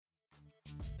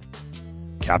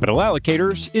Capital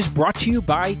Allocators is brought to you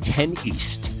by 10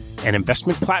 East, an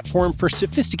investment platform for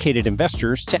sophisticated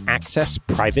investors to access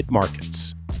private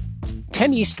markets.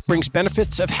 10 East brings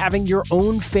benefits of having your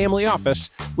own family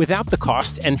office without the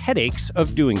cost and headaches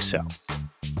of doing so.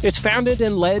 It's founded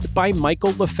and led by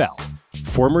Michael LaFell,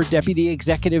 former Deputy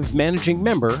Executive Managing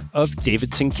Member of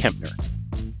Davidson Kempner.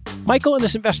 Michael and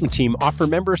his investment team offer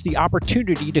members the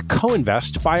opportunity to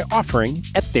co-invest by offering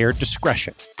at their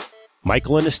discretion.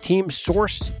 Michael and his team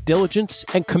source, diligence,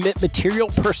 and commit material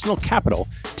personal capital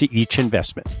to each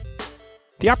investment.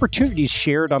 The opportunities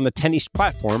shared on the 10 East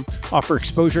platform offer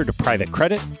exposure to private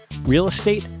credit, real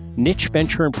estate, niche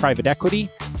venture and private equity,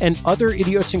 and other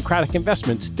idiosyncratic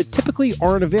investments that typically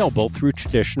aren't available through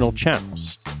traditional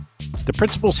channels. The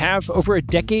principals have over a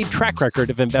decade track record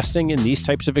of investing in these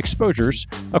types of exposures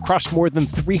across more than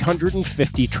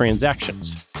 350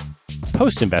 transactions.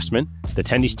 Post-investment, the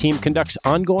 10 East team conducts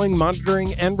ongoing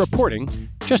monitoring and reporting,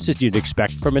 just as you'd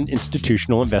expect from an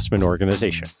institutional investment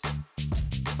organization.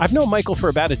 I've known Michael for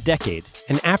about a decade,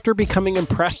 and after becoming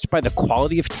impressed by the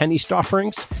quality of 10 East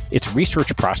offerings, its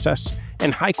research process,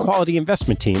 and high-quality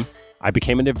investment team, I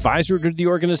became an advisor to the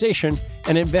organization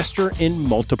and investor in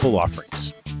multiple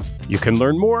offerings. You can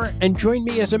learn more and join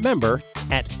me as a member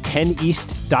at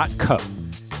 10east.co.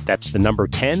 That's the number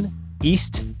 10,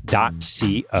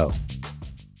 east.co.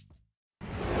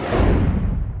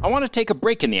 I want to take a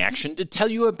break in the action to tell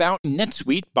you about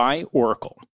NetSuite by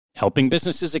Oracle, helping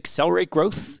businesses accelerate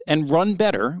growth and run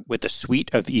better with a suite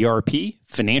of ERP,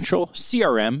 financial,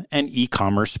 CRM, and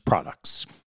e-commerce products.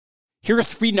 Here are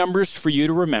three numbers for you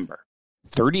to remember: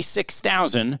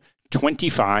 36,000,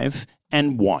 25,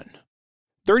 and 1.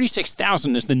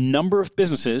 36,000 is the number of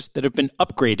businesses that have been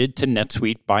upgraded to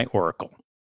NetSuite by Oracle.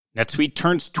 NetSuite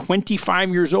turns 25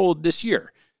 years old this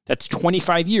year. That's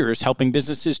 25 years helping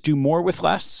businesses do more with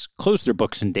less, close their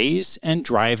books in days, and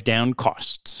drive down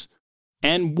costs.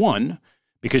 And 1,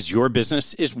 because your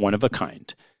business is one of a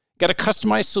kind. Get a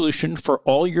customized solution for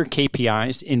all your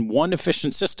KPIs in one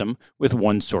efficient system with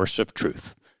one source of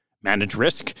truth. Manage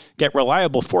risk, get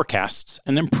reliable forecasts,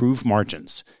 and improve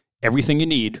margins. Everything you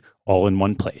need, all in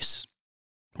one place.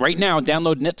 Right now,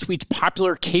 download NetSuite's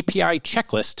popular KPI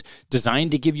checklist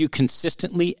designed to give you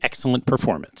consistently excellent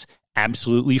performance,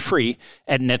 absolutely free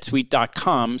at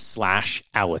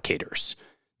netsuite.com/allocators.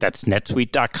 That's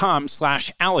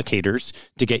netsuite.com/allocators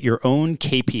to get your own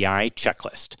KPI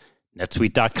checklist.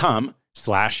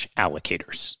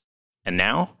 netsuite.com/allocators. And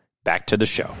now, back to the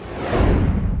show.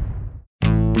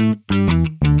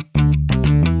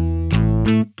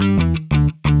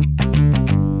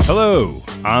 Hello,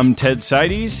 I'm Ted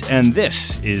Seides, and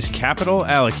this is Capital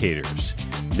Allocators.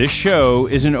 This show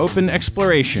is an open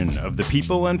exploration of the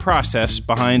people and process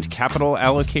behind capital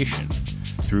allocation.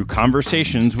 Through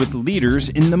conversations with leaders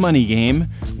in the money game,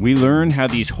 we learn how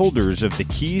these holders of the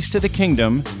keys to the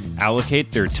kingdom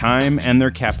allocate their time and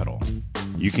their capital.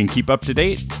 You can keep up to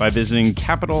date by visiting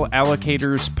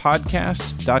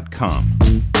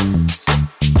capitalallocatorspodcast.com.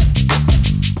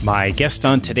 My guest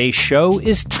on today's show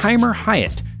is Tymer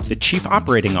Hyatt, the Chief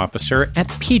Operating Officer at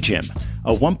PGIM,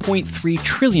 a $1.3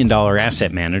 trillion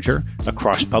asset manager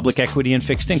across public equity and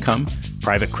fixed income,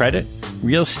 private credit,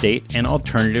 real estate, and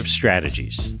alternative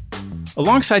strategies.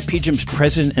 Alongside PGIM's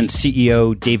President and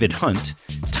CEO, David Hunt,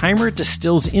 Tymer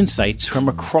distills insights from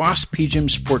across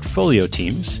PGIM's portfolio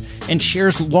teams and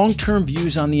shares long-term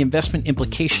views on the investment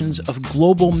implications of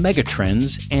global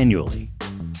megatrends annually.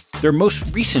 Their most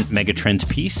recent megatrends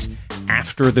piece,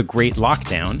 After the Great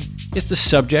Lockdown, is the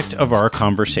subject of our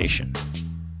conversation.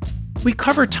 We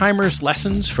cover Tymer's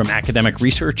lessons from academic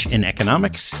research in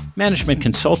economics, management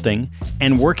consulting,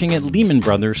 and working at Lehman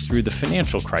Brothers through the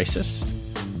financial crisis,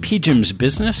 PGIM's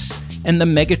business, and the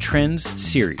Megatrends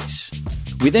series.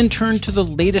 We then turn to the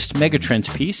latest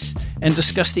Megatrends piece and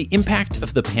discuss the impact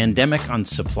of the pandemic on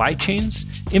supply chains,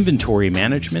 inventory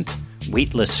management,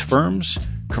 waitlist firms,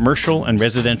 commercial and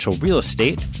residential real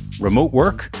estate, remote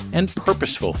work, and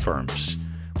purposeful firms.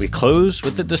 We close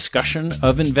with a discussion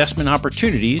of investment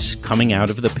opportunities coming out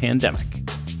of the pandemic.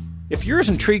 If you're as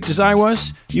intrigued as I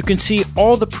was, you can see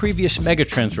all the previous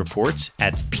Megatrends reports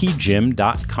at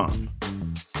pgim.com.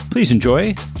 Please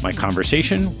enjoy my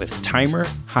conversation with Tymer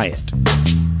Hyatt.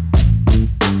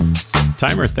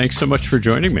 Tymer, thanks so much for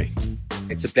joining me.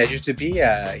 It's a pleasure to be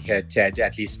here, Ted,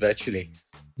 at least virtually.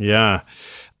 Yeah.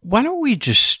 Why don't we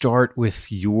just start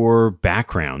with your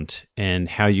background and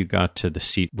how you got to the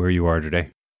seat where you are today?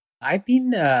 I've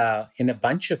been in a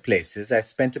bunch of places. I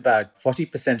spent about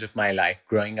 40% of my life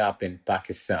growing up in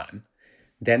Pakistan,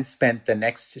 then spent the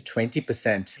next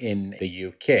 20% in the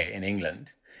UK, in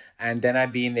England, And then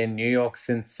I've been in New York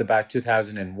since about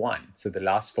 2001, so the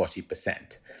last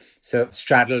 40%. So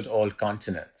straddled all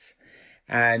continents.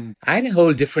 And I had a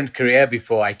whole different career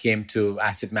before I came to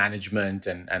asset management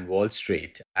and Wall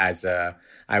Street. I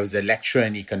was a lecturer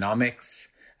in economics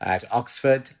at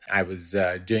Oxford. I was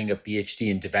doing a PhD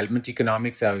in development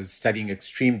economics. I was studying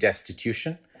extreme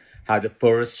destitution, how the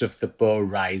poorest of the poor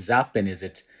rise up. And is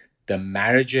it the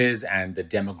marriages and the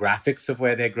demographics of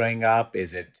where they're growing up?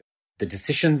 Is it the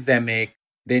decisions they make?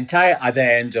 The entire other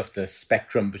end of the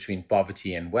spectrum between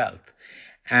poverty and wealth.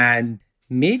 And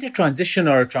made a transition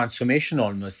or a transformation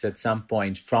almost at some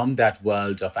point from that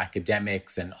world of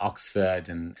academics and Oxford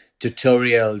and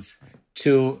tutorials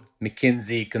to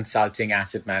McKinsey consulting,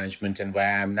 asset management, and where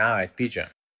I am now at PGIM.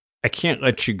 I can't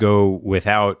let you go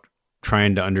without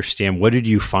trying to understand, what did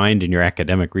you find in your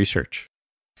academic research?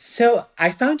 So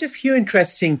I found a few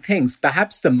interesting things.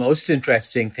 Perhaps the most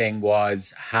interesting thing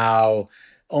was how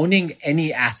owning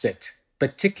any asset,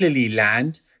 particularly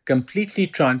land, completely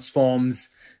transforms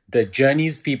the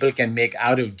journeys people can make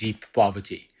out of deep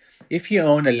poverty. If you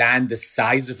own a land the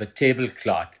size of a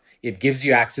tablecloth, it gives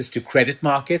you access to credit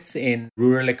markets in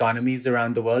rural economies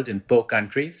around the world, in poor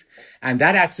countries. And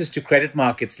that access to credit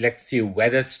markets lets you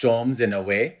weather storms in a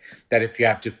way that if you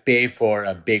have to pay for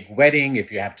a big wedding,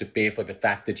 if you have to pay for the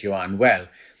fact that you're unwell,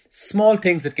 small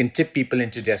things that can tip people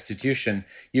into destitution,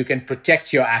 you can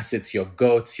protect your assets, your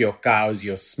goats, your cows,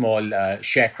 your small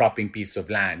sharecropping piece of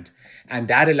land. And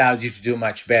that allows you to do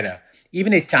much better.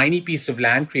 Even a tiny piece of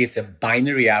land creates a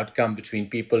binary outcome between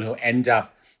people who end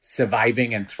up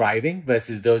surviving and thriving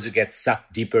versus those who get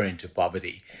sucked deeper into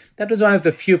poverty. That was one of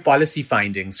the few policy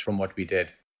findings from what we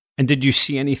did. And did you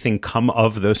see anything come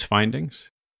of those findings?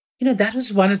 That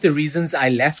was one of the reasons I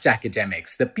left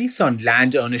academics. The piece on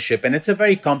land ownership, and it's a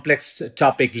very complex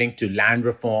topic linked to land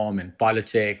reform and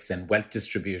politics and wealth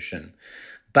distribution.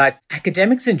 But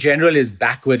academics in general is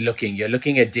backward looking. You're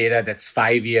looking at data that's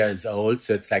 5 years old.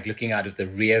 So it's like looking out of the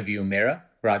rear view mirror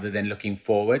rather than looking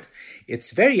forward.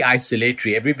 It's very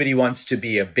isolatory. Everybody wants to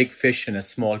be a big fish in a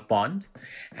small pond.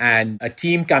 And a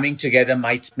team coming together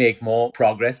might make more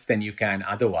progress than you can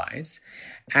otherwise.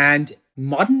 And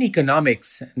modern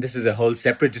economics, and this is a whole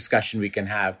separate discussion we can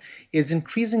have, is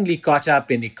increasingly caught up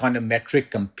in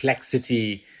econometric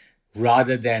complexity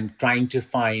rather than trying to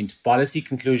find policy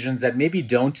conclusions that maybe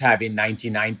don't have a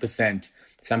 99%,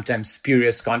 sometimes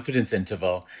spurious confidence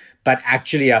interval, but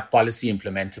actually are policy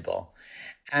implementable.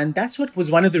 And that's what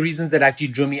was one of the reasons that actually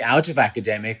drew me out of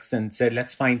academics and said,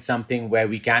 let's find something where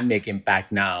we can make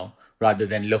impact now rather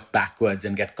than look backwards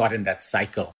and get caught in that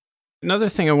cycle. Another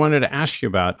thing I wanted to ask you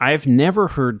about, I've never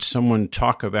heard someone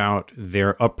talk about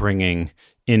their upbringing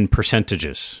in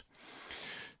percentages.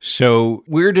 So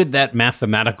where did that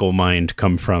mathematical mind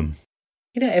come from?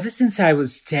 Ever since I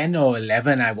was 10 or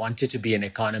 11, I wanted to be an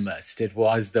economist. It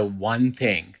was the one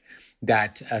thing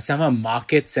that somehow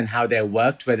markets and how they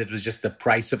worked, whether it was just the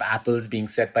price of apples being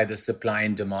set by the supply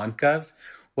and demand curves,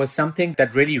 was something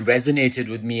that really resonated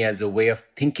with me as a way of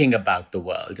thinking about the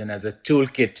world and as a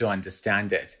toolkit to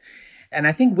understand it. And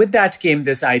I think with that came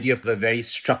this idea of a very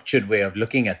structured way of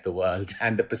looking at the world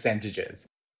and the percentages.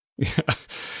 Yeah.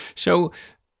 So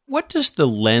what does the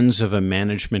lens of a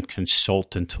management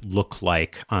consultant look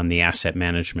like on the asset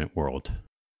management world?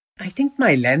 I think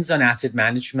my lens on asset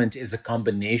management is a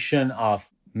combination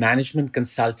of management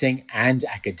consulting and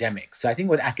academics. So I think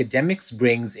what academics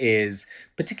brings is,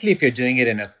 particularly if you're doing it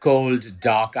in a cold,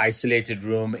 dark, isolated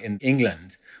room in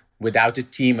England without a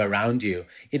team around you,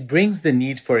 it brings the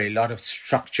need for a lot of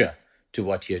structure to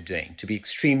what you're doing, to be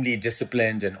extremely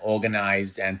disciplined and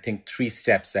organized and think 3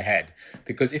 steps ahead.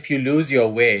 Because if you lose your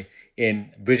way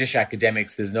in British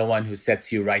academics, there's no one who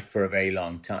sets you right for a very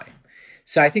long time.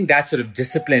 So I think that sort of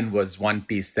discipline was one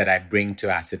piece that I bring to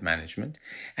asset management.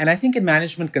 And I think in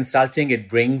management consulting, it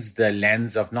brings the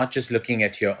lens of not just looking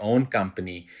at your own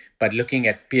company, but looking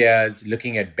at peers,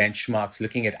 looking at benchmarks,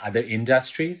 looking at other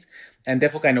industries, and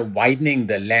therefore kind of widening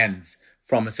the lens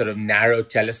from a sort of narrow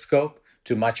telescope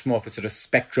to much more of a sort of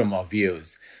spectrum of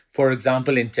views. For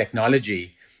example, in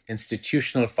technology,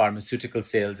 institutional pharmaceutical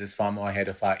sales is far more ahead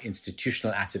of our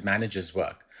institutional asset managers'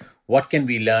 work. What can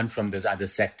we learn from those other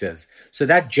sectors? So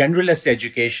that generalist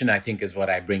education, I think, is what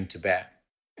I bring to bear.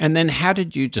 And then how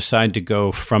did you decide to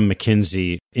go from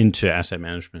McKinsey into asset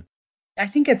management? I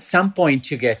think at some point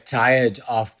you get tired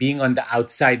of being on the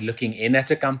outside looking in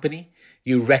at a company.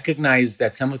 You recognize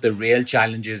that some of the real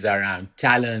challenges around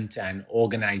talent and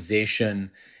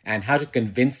organization and how to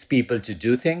convince people to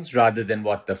do things rather than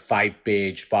what the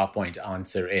 5-page PowerPoint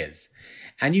answer is.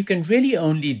 And you can really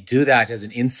only do that as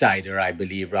an insider, I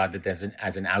believe, rather than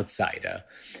as an outsider.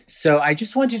 So I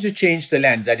just wanted to change the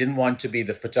lens. I didn't want to be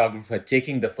the photographer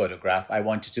taking the photograph. I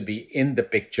wanted to be in the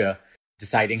picture,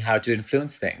 deciding how to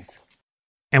influence things.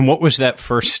 And what was that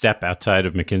first step outside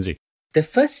of McKinsey? The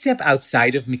first step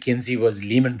outside of McKinsey was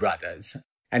Lehman Brothers.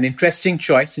 An interesting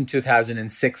choice in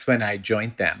 2006 when I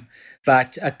joined them.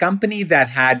 But a company that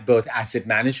had both asset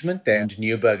management, they owned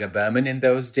Neuberger Berman in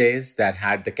those days, that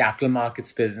had the capital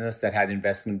markets business, that had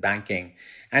investment banking,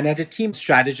 and had a team of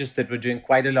strategists that were doing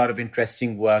quite a lot of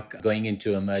interesting work going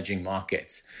into emerging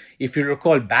markets. If you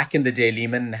recall, back in the day,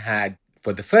 Lehman had,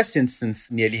 for the first instance,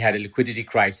 nearly had a liquidity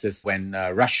crisis when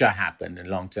Russia happened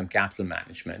in long-term capital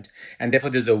management. And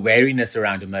therefore, there's a wariness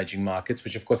around emerging markets,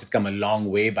 which of course had come a long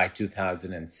way by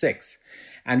 2006.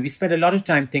 And we spent a lot of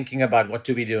time thinking about what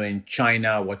do we do in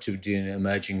China, what do we do in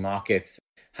emerging markets,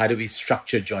 how do we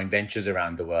structure joint ventures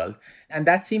around the world. And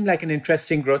that seemed like an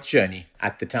interesting growth journey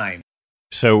at the time.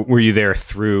 So were you there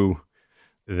through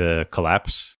the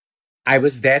collapse? I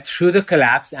was there through the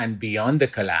collapse and beyond the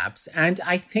collapse. And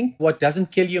I think what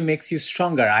doesn't kill you makes you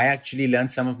stronger. I actually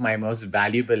learned some of my most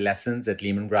valuable lessons at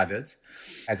Lehman Brothers.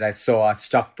 As I saw our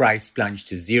stock price plunge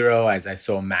to zero, as I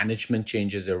saw management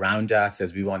changes around us,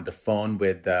 as we were on the phone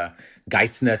with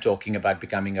Geithner talking about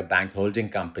becoming a bank holding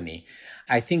company,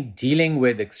 I think dealing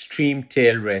with extreme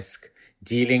tail risk,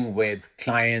 dealing with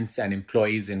clients and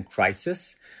employees in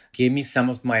crisis, gave me some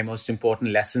of my most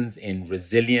important lessons in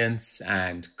resilience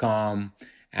and calm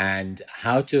and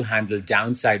how to handle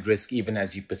downside risk even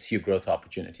as you pursue growth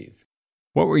opportunities.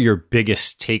 What were your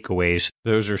biggest takeaways?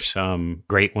 Those are some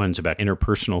great ones about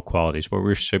interpersonal qualities. What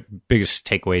were your biggest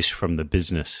takeaways from the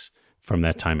business from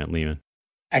that time at Lehman?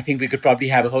 I think we could probably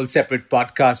have a whole separate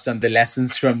podcast on the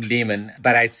lessons from Lehman,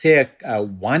 but I'd say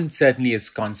one certainly is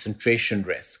concentration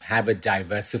risk. Have a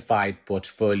diversified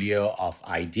portfolio of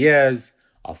ideas,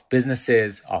 of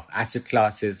businesses, of asset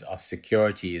classes, of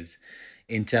securities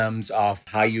in terms of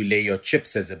how you lay your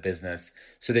chips as a business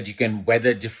so that you can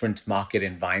weather different market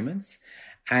environments.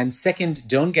 And second,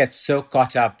 don't get so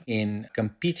caught up in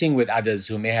competing with others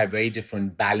who may have very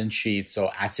different balance sheets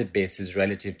or asset bases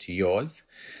relative to yours,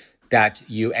 that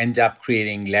you end up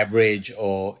creating leverage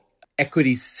or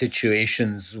equity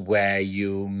situations where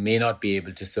you may not be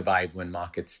able to survive when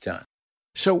markets turn.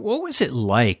 So what was it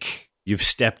like? You've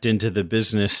stepped into the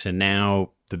business and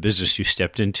now the business you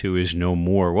stepped into is no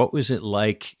more. What was it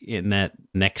like in that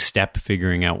next step,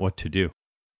 figuring out what to do?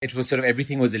 It was sort of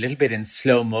everything was a little bit in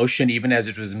slow motion, even as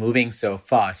it was moving so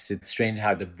fast. It's strange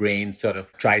how the brain sort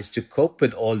of tries to cope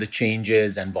with all the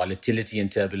changes and volatility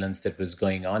and turbulence that was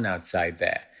going on outside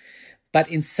there. But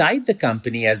inside the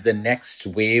company, as the next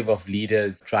wave of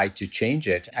leaders tried to change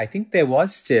it, I think there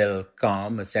was still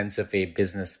calm, a sense of a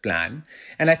business plan.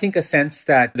 And I think a sense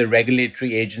that the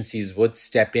regulatory agencies would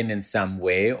step in some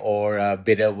way, or a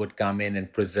bidder would come in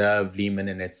and preserve Lehman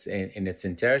in its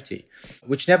entirety,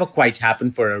 which never quite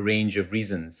happened for a range of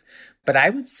reasons. But I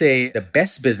would say the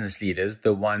best business leaders,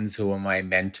 the ones who were my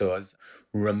mentors,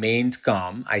 remained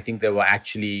calm. I think they were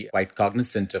actually quite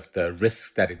cognizant of the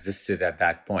risks that existed at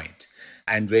that point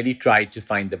and really tried to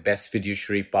find the best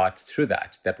fiduciary path through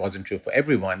that. That wasn't true for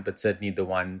everyone, but certainly the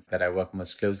ones that I worked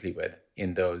most closely with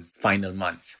in those final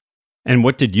months. And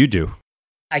what did you do?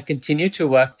 I continued to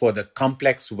work for the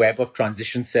complex web of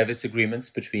transition service agreements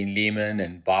between Lehman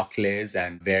and Barclays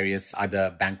and various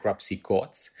other bankruptcy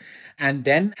courts. And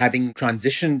then, having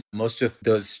transitioned most of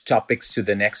those topics to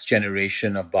the next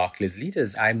generation of Barclays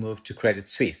leaders, I moved to Credit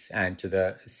Suisse and to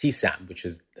the CSAM, which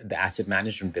is the asset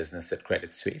management business at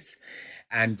Credit Suisse,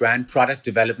 and ran product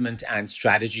development and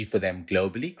strategy for them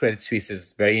globally. Credit Suisse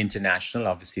is very international.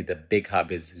 Obviously, the big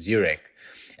hub is Zurich,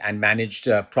 and managed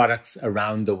products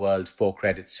around the world for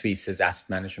Credit Suisse's asset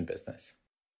management business.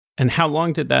 And how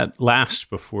long did that last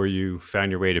before you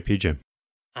found your way to PGIM?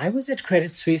 I was at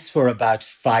Credit Suisse for about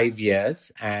 5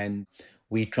 years, and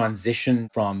we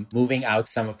transitioned from moving out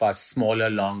some of our smaller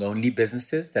long-only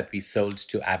businesses that we sold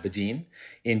to Aberdeen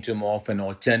into more of an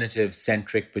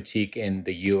alternative-centric boutique in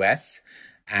the US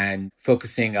and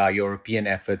focusing our European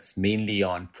efforts mainly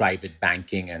on private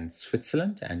banking in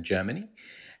Switzerland and Germany.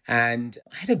 And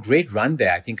I had a great run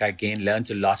there. I think I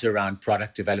learned a lot around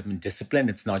product development discipline.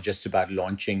 It's not just about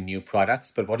launching new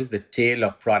products, but what is the tail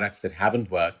of products that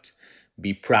haven't worked?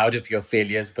 Be proud of your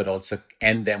failures, but also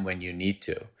end them when you need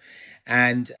to.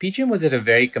 And PGIM was at a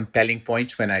very compelling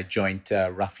point when I joined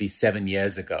roughly 7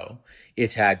 years ago.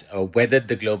 It had weathered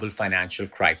the global financial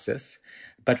crisis,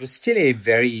 but was still a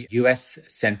very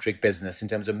US-centric business in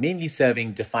terms of mainly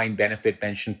serving defined benefit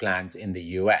pension plans in the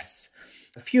US.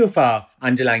 a few of our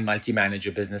underlying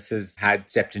multi-manager businesses had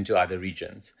stepped into other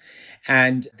regions.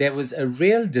 And there was a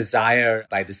real desire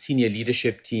by the senior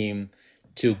leadership team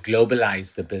to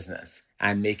globalize the business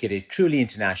and make it a truly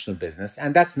international business.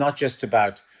 And that's not just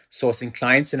about sourcing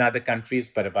clients in other countries,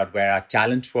 but about where our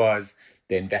talent was,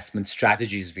 the investment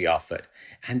strategies we offered.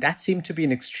 And that seemed to be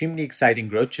an extremely exciting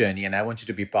growth journey, and I wanted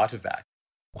to be part of that.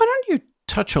 Why don't you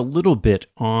touch a little bit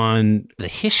on the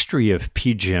history of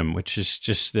PGIM, which is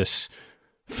just this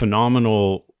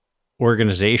phenomenal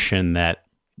organization that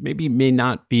maybe may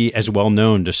not be as well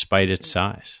known despite its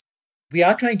size? We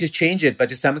are trying to change it, but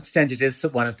to some extent, it is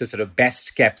one of the sort of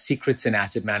best kept secrets in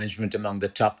asset management among the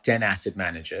top 10 asset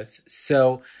managers.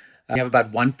 So we have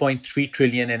about 1.3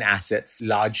 trillion in assets,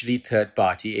 largely third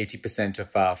party. 80%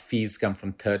 of our fees come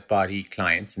from third party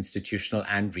clients, institutional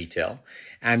and retail.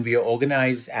 And we are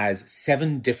organized as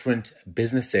 7 different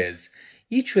businesses,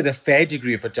 each with a fair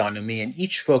degree of autonomy and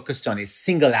each focused on a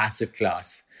single asset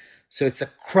class. So it's a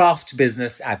craft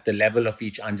business at the level of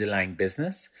each underlying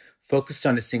business, focused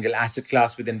on a single asset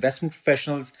class with investment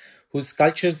professionals whose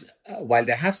cultures, while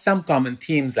they have some common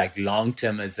themes like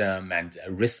long-termism and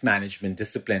risk management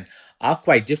discipline, are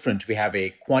quite different. We have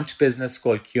a quant business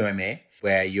called QMA,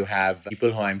 where you have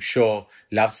people who I'm sure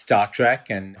love Star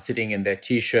Trek and sitting in their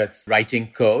t-shirts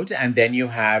writing code. And then you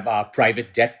have our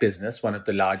private debt business, one of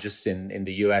the largest in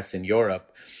the US and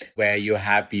Europe, where you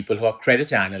have people who are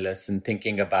credit analysts and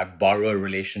thinking about borrower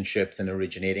relationships and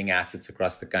originating assets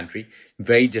across the country.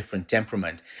 Very different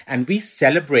temperament. And we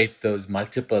celebrate those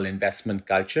multiple investment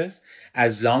cultures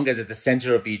as long as at the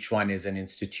center of each one is an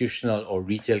institutional or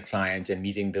retail client and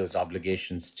meeting those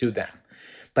obligations to them.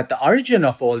 But the origin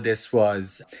of all this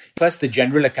was first the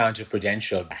general account of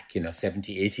Prudential back,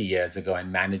 70, 80 years ago and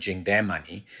managing their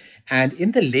money. And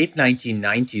in the late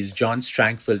 1990s, John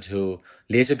Strangfeld, who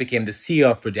later became the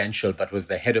CEO of Prudential, but was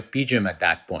the head of PGIM at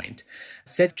that point,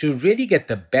 said to really get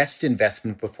the best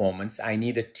investment performance, I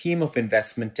need a team of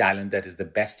investment talent that is the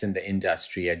best in the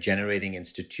industry at generating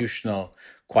institutional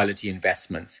quality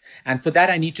investments. And for that,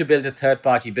 I need to build a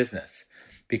third-party business.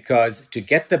 Because to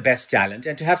get the best talent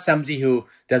and to have somebody who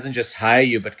doesn't just hire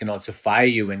you, but can also fire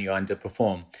you when you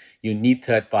underperform, you need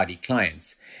third-party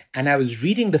clients. And I was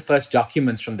reading the first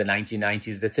documents from the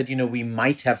 1990s that said, we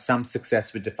might have some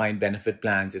success with defined benefit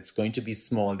plans. It's going to be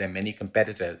small. There are many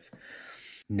competitors.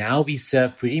 Now we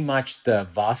serve pretty much the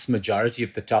vast majority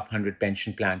of the top 100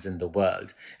 pension plans in the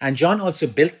world. And John also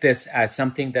built this as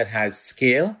something that has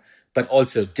scale, but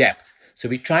also depth. So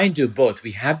we try and do both.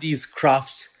 We have these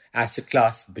craft asset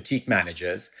class boutique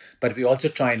managers, but we also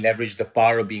try and leverage the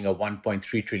power of being a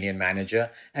 1.3 trillion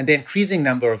manager and the increasing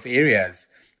number of areas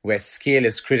where scale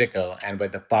is critical and where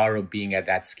the power of being at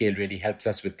that scale really helps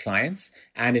us with clients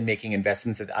and in making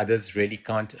investments that others really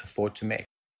can't afford to make.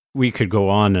 We could go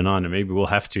on, and maybe we'll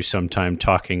have to sometime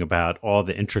talking about all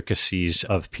the intricacies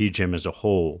of PGIM as a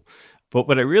whole. But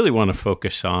what I really want to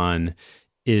focus on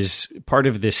is part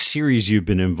of this series you've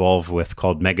been involved with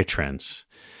called Megatrends.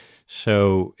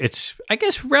 So it's, I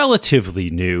guess, relatively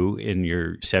new in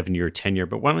your 7-year tenure,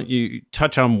 but why don't you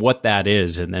touch on what that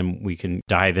is, and then we can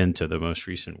dive into the most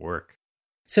recent work.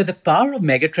 So the power of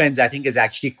megatrends, I think, is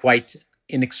actually quite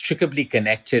inextricably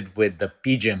connected with the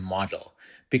PGIM model,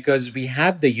 because we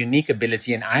have the unique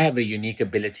ability, and I have a unique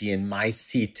ability in my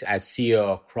seat as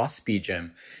CEO across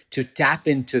PGIM, to tap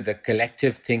into the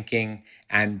collective thinking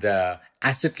and the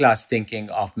asset class thinking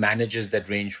of managers that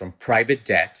range from private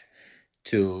debt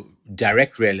to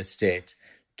direct real estate,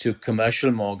 to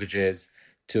commercial mortgages,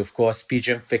 to, of course,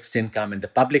 PGIM fixed income and the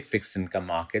public fixed income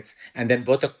markets, and then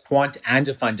both a quant and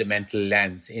a fundamental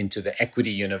lens into the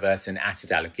equity universe and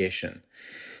asset allocation.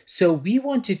 So we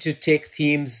wanted to take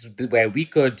themes where we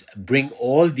could bring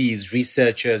all these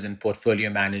researchers and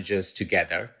portfolio managers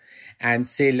together and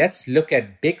say, let's look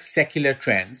at big secular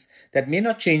trends that may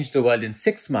not change the world in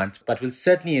 6 months, but will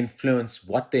certainly influence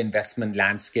what the investment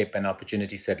landscape and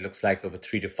opportunity set looks like over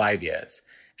 3 to 5 years,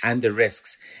 and the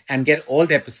risks, and get all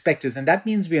their perspectives. And that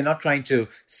means we are not trying to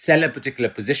sell a particular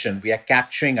position. We are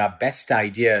capturing our best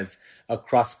ideas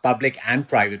across public and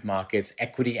private markets,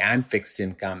 equity and fixed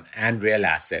income, and real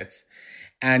assets.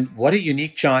 And what a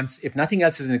unique chance, if nothing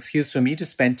else, is an excuse for me to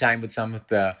spend time with some of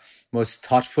the most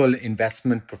thoughtful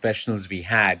investment professionals we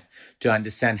had to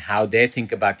understand how they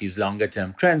think about these longer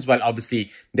term trends, while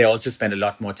obviously they also spend a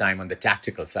lot more time on the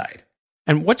tactical side.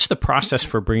 And what's the process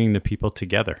for bringing the people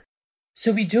together?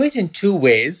 So we do it in 2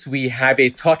 ways. We have a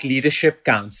thought leadership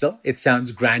council. It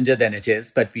sounds grander than it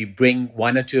is, but we bring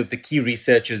 1 or 2 of the key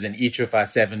researchers in each of our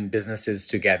 7 businesses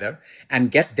together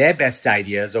and get their best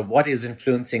ideas of what is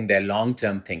influencing their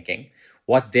long-term thinking,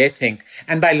 what they think.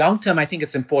 And by long-term, I think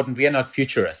it's important. We are not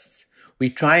futurists. We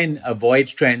try and avoid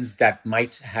trends that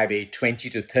might have a 20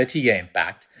 to 30-year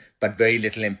impact, but very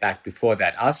little impact before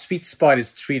that. Our sweet spot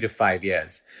is 3 to 5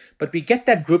 years. But we get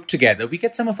that group together. We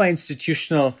get some of our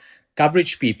institutional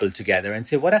coverage people together and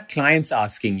say, what are clients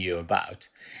asking you about?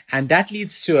 And that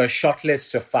leads to a short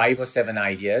list of 5 or 7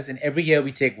 ideas. And every year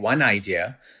we take one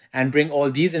idea and bring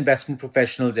all these investment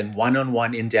professionals in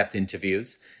one-on-one in-depth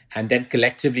interviews, and then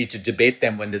collectively to debate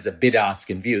them when there's a bid ask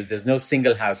in views. There's no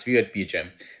single house view at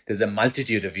PGIM. There's a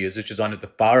multitude of views, which is one of the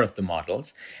power of the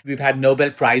models. We've had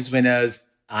Nobel Prize winners,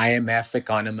 IMF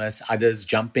economists, others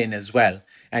jump in as well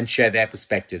and share their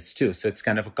perspectives too. So it's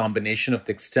kind of a combination of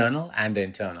the external and the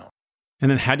internal.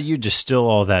 And then how do you distill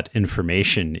all that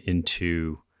information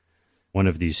into one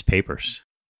of these papers?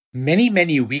 Many,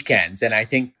 many weekends. And I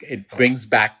think it brings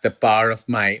back the power of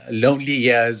my lonely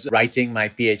years writing my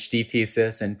PhD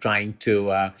thesis and trying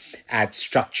to add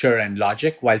structure and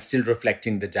logic while still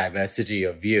reflecting the diversity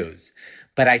of views.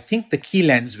 But I think the key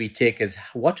lens we take is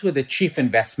what would the chief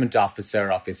investment officer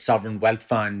of a sovereign wealth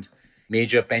fund,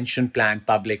 major pension plan,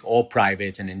 public or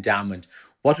private, an endowment,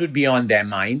 what would be on their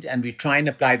mind? And we try and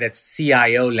apply that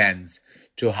CIO lens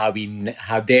to how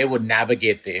they would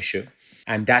navigate the issue.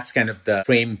 And that's kind of the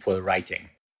frame for writing.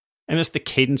 And is the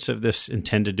cadence of this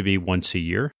intended to be once a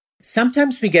year?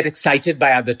 Sometimes we get excited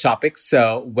by other topics.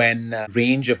 So when a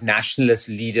range of nationalist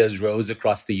leaders rose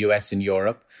across the US and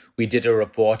Europe, we did a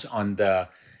report on the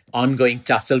ongoing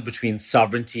tussle between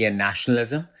sovereignty and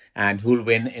nationalism and who'll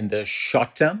win in the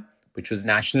short term, which was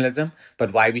nationalism,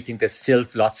 but why we think there's still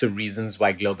lots of reasons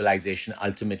why globalization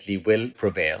ultimately will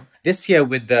prevail. This year,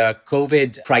 with the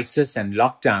COVID crisis and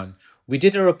lockdown, we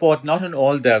did a report not on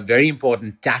all the very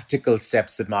important tactical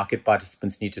steps that market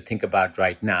participants need to think about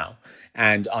right now,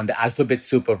 and on the alphabet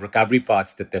soup of recovery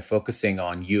parts that they're focusing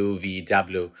on, U, V,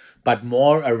 W, but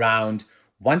more around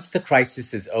once the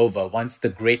crisis is over, once the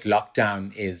great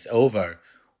lockdown is over,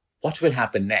 what will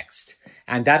happen next?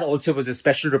 And that also was a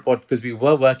special report because we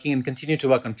were working and continue to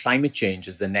work on climate change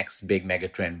as the next big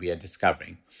megatrend we are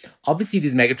discovering. Obviously,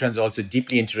 these megatrends are also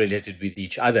deeply interrelated with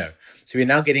each other. So we're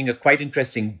now getting a quite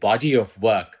interesting body of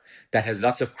work that has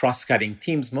lots of cross-cutting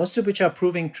themes, most of which are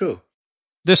proving true.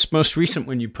 This most recent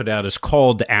one you put out is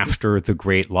called After the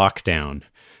Great Lockdown.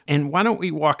 And why don't we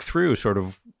walk through sort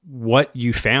of what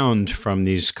you found from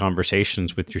these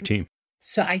conversations with your team?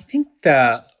 So I think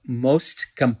the most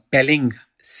compelling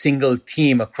single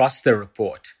theme across the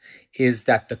report is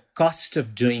that the cost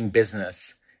of doing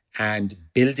business and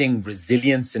building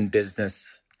resilience in business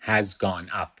has gone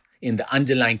up in the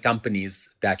underlying companies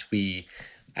that we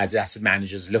as asset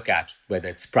managers look at, whether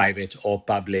it's private or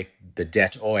public, the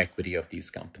debt or equity of these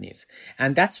companies.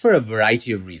 And that's for a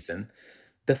variety of reasons.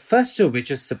 The first of which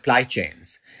is supply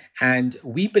chains. And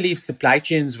we believe supply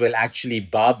chains will actually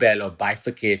barbell or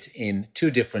bifurcate in 2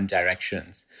 different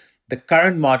directions. The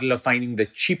current model of finding the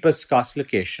cheapest cost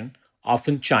location,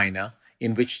 often China,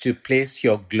 in which to place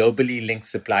your globally linked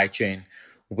supply chain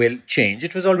will change.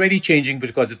 It was already changing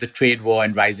because of the trade war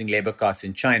and rising labor costs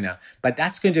in China, but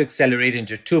that's going to accelerate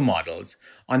into 2 models.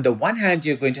 On the one hand,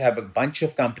 you're going to have a bunch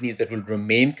of companies that will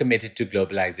remain committed to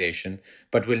globalization,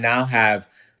 but will now have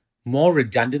more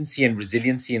redundancy and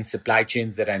resiliency in supply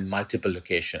chains that are in multiple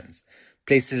locations.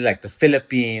 Places like the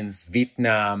Philippines,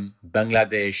 Vietnam,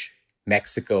 Bangladesh,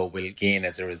 Mexico will gain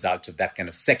as a result of that kind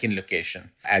of second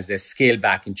location as they scale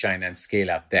back in China and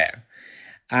scale up there.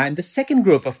 And the second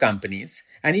group of companies,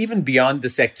 and even beyond the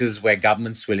sectors where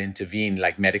governments will intervene,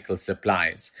 like medical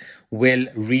supplies, will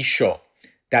reshore.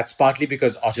 That's partly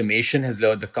because automation has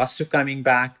lowered the cost of coming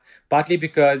back, partly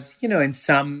because, in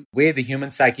some way, the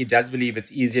human psyche does believe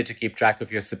it's easier to keep track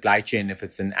of your supply chain if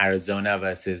it's in Arizona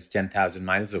versus 10,000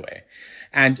 miles away.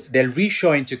 And they'll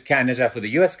reshore into Canada for the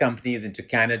US companies, into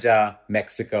Canada,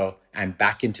 Mexico, and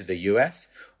back into the US,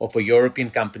 or for European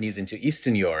companies into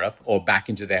Eastern Europe, or back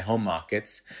into their home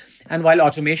markets. And while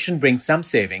automation brings some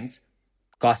savings,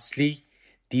 costly,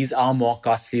 these are more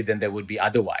costly than they would be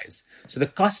otherwise. So the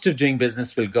cost of doing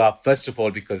business will go up, first of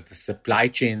all, because the supply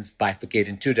chains bifurcate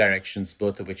in 2 directions,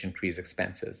 both of which increase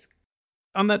expenses.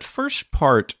 On that first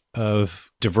part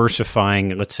of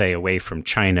diversifying, let's say, away from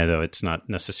China, though it's not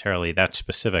necessarily that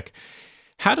specific,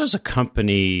 how does a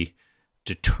company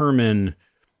determine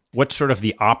what's sort of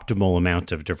the optimal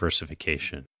amount of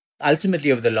diversification?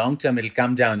 Ultimately, over the long term, it'll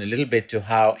come down a little bit to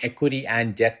how equity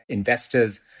and debt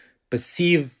investors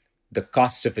perceive the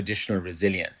cost of additional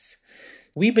resilience.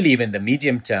 We believe in the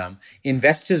medium term,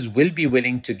 investors will be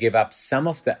willing to give up some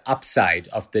of the upside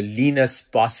of the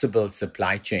leanest possible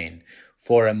supply chain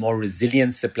for a more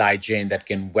resilient supply chain that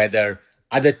can weather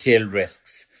other tail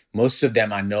risks. Most of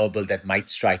them are knowable that might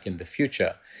strike in the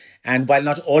future. And while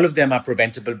not all of them are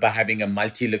preventable by having a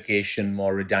multi-location,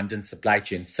 more redundant supply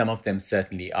chain, some of them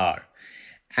certainly are.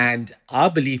 And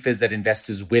our belief is that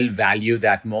investors will value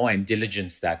that more and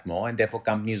diligence that more. And therefore,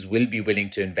 companies will be willing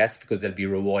to invest because they'll be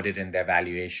rewarded in their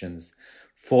valuations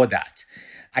for that.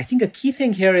 I think a key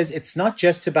thing here is it's not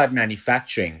just about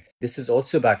manufacturing. This is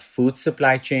also about food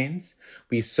supply chains.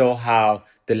 We saw how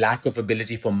the lack of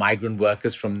ability for migrant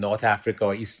workers from North Africa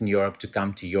or Eastern Europe to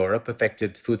come to Europe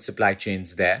affected food supply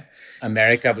chains there.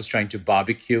 America was trying to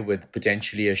barbecue with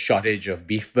potentially a shortage of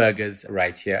beef burgers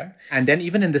right here. And then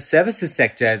even in the services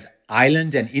sector, as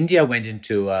Ireland and India went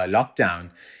into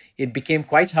lockdown, it became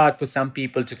quite hard for some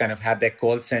people to kind of have their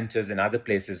call centers and other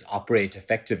places operate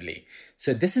effectively.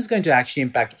 So this is going to actually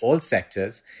impact all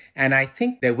sectors. And I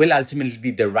think there will ultimately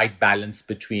be the right balance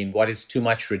between what is too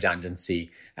much redundancy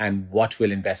and what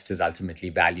will investors ultimately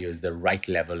value as the right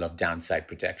level of downside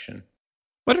protection.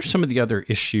 What are some of the other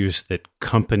issues that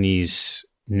companies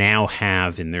now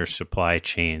have in their supply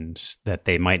chains that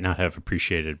they might not have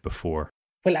appreciated before?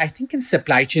 Well, I think in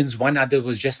supply chains, one other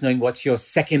was just knowing what's your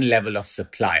second level of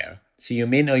supplier. So you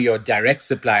may know your direct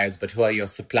suppliers, but who are your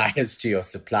suppliers to your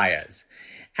suppliers?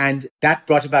 And that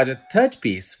brought about a third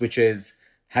piece, which is,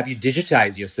 have you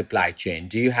digitized your supply chain?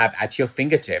 Do you have at your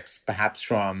fingertips, perhaps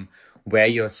from where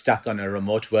you're stuck on a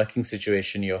remote working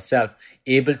situation yourself,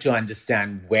 able to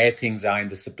understand where things are in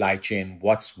the supply chain,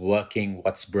 what's working,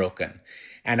 what's broken?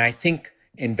 And I think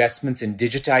investments in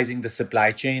digitizing the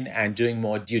supply chain and doing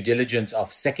more due diligence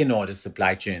of second order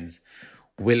supply chains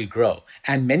will grow.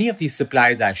 And many of these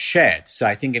supplies are shared. So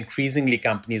I think increasingly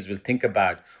companies will think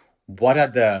about what are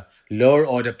the lower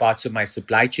order parts of my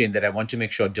supply chain that I want to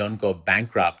make sure don't go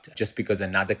bankrupt just because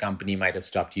another company might have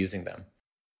stopped using them.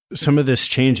 Some of this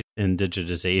change in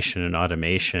digitization and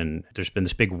automation, there's been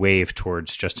this big wave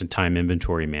towards just-in-time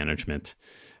inventory management.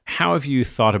 How have you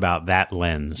thought about that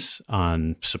lens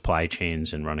on supply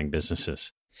chains and running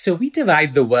businesses? So we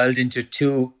divide the world into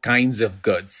two kinds of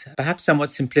goods, perhaps somewhat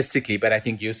simplistically, but I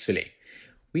think usefully.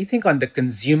 We think on the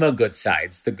consumer goods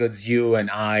sides, the goods you and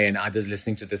I and others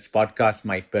listening to this podcast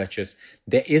might purchase,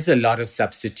 there is a lot of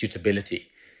substitutability.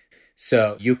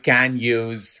 So you can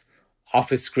use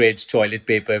office-grade toilet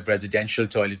paper if residential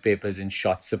toilet paper is in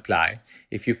short supply.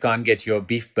 If you can't get your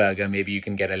beef burger, maybe you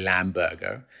can get a lamb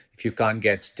burger. If you can't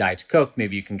get Diet Coke,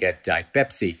 maybe you can get Diet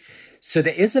Pepsi. So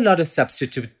there is a lot of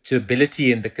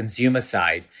substitutability in the consumer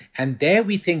side. And there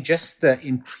we think just the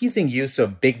increasing use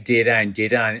of big data and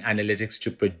data analytics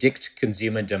to predict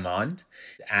consumer demand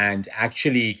and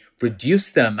actually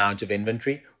reduce the amount of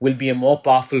inventory will be a more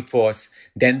powerful force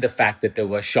than the fact that there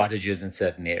were shortages in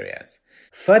certain areas.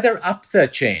 Further up the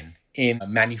chain in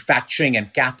manufacturing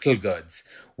and capital goods,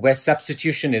 where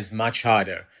substitution is much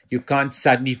harder, you can't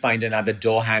suddenly find another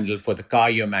door handle for the car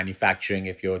you're manufacturing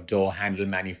if your door handle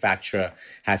manufacturer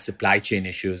has supply chain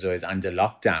issues or is under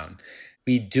lockdown.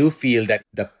 We do feel that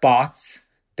the parts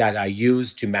that are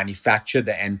used to manufacture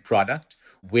the end product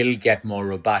will get more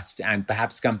robust. And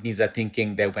perhaps companies are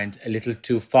thinking they went a little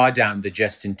too far down the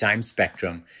just-in-time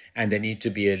spectrum and they need to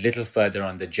be a little further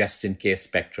on the just-in-case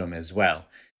spectrum as well.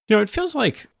 You know, it feels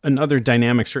like another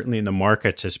dynamic, certainly in the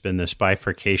markets, has been this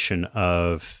bifurcation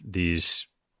of these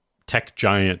tech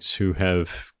giants who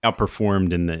have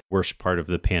outperformed in the worst part of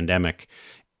the pandemic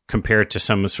compared to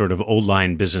some sort of old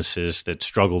line businesses that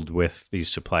struggled with these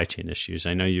supply chain issues.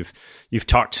 I know you've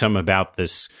talked some about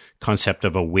this concept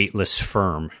of a weightless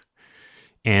firm,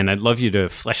 and I'd love you to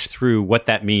flesh through what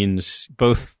that means,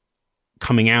 both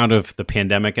coming out of the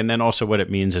pandemic and then also what it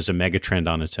means as a megatrend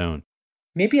on its own.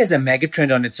 Maybe as a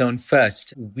megatrend on its own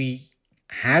first, we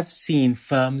have seen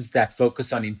firms that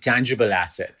focus on intangible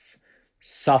assets,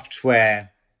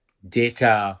 software,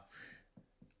 data,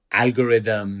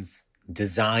 algorithms,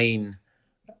 design,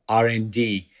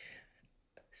 R&D,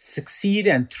 succeed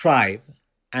and thrive.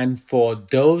 And for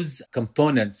those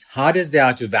components, hard as they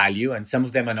are to value, and some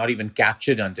of them are not even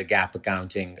captured under GAAP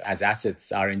accounting as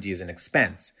assets, R&D is an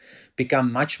expense,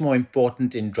 become much more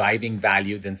important in driving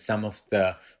value than some of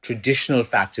the traditional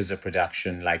factors of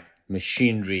production like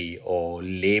machinery or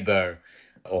labor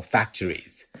or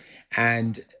factories.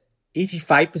 And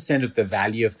 85% of the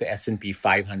value of the S&P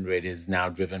 500 is now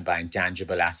driven by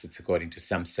intangible assets, according to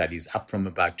some studies, up from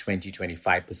about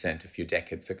 20-25% a few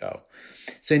decades ago.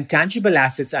 So intangible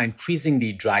assets are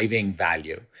increasingly driving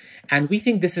value. And we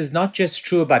think this is not just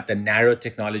true about the narrow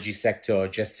technology sector or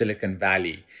just Silicon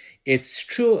Valley. It's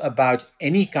true about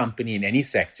any company in any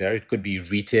sector. It could be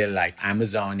retail like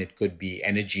Amazon. It could be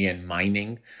energy and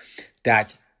mining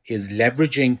that is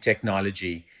leveraging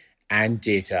technology and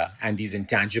data and these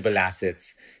intangible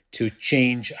assets to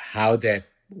change how they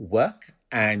work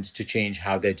and to change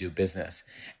how they do business.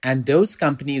 And those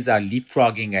companies are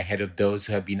leapfrogging ahead of those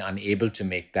who have been unable to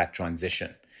make that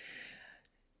transition.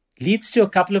 Leads to a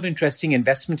couple of interesting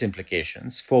investment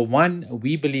implications. For one,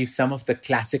 we believe some of the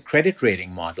classic credit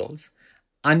rating models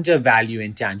undervalue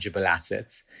intangible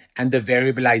assets and the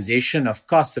variabilization of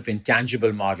costs of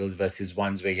intangible models versus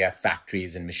ones where you have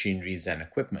factories and machineries and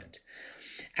equipment.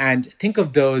 And think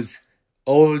of those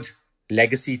old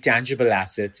legacy tangible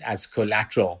assets as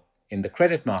collateral in the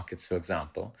credit markets, for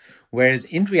example, whereas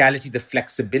in reality, the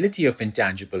flexibility of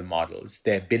intangible models,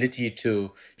 their ability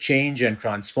to change and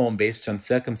transform based on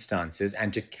circumstances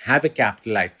and to have a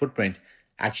capital-light footprint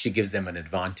actually gives them an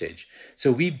advantage.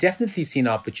 So we've definitely seen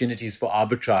opportunities for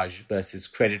arbitrage versus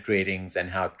credit ratings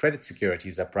and how credit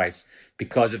securities are priced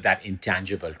because of that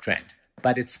intangible trend.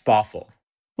 But it's powerful.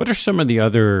 What are some of the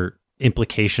other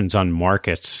implications on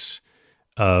markets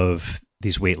of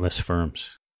these waitlist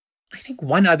firms? I think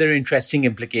one other interesting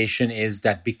implication is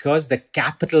that because the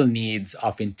capital needs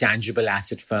of intangible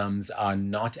asset firms are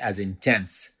not as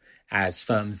intense as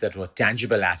firms that were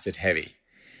tangible asset heavy,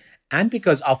 and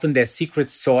because often their secret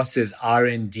sauce is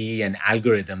R&D and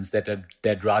algorithms that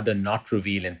they'd rather not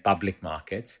reveal in public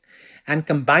markets, and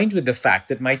combined with the fact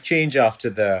that might change after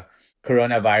the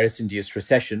coronavirus-induced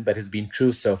recession, but has been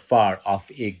true so far,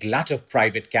 of a glut of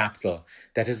private capital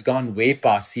that has gone way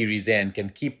past Series A and can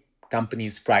keep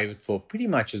companies private for pretty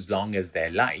much as long as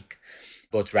they like,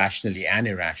 both rationally and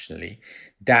irrationally,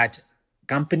 that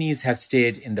companies have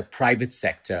stayed in the private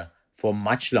sector for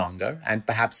much longer and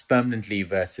perhaps permanently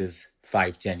versus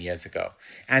 5-10 years ago.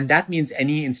 And that means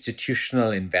any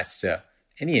institutional investor,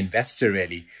 any investor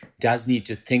really, does need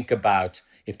to think about,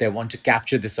 if they want to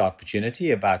capture this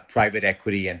opportunity, about private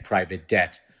equity and private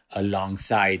debt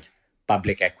alongside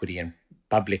public equity and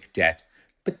public debt,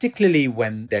 particularly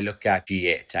when they look at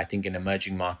G8. I think in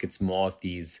emerging markets, more of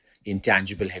these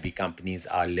intangible heavy companies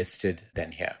are listed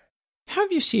than here.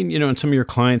 Have you seen, in some of your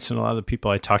clients and a lot of the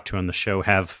people I talk to on the show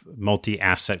have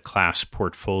multi-asset class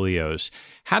portfolios.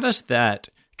 How does that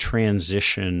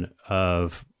transition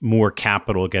of more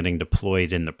capital getting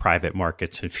deployed in the private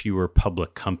markets and fewer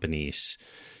public companies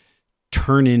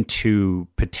turn into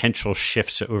potential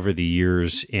shifts over the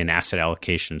years in asset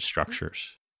allocation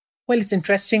structures? Well, it's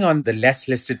interesting on the less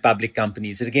listed public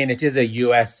companies. Again, it is a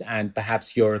US and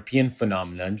perhaps European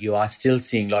phenomenon. You are still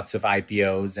seeing lots of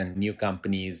IPOs and new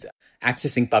companies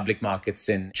accessing public markets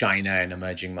in China and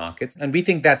emerging markets. And we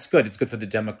think that's good. It's good for the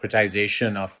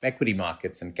democratization of equity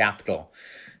markets and capital,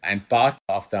 and part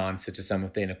of the answer to some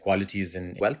of the inequalities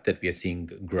in wealth that we are seeing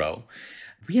grow.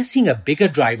 We are seeing a bigger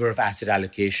driver of asset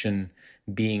allocation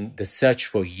being the search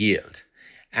for yield.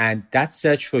 And that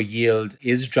search for yield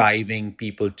is driving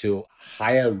people to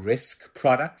higher risk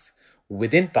products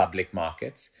within public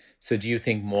markets. So do you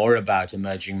think more about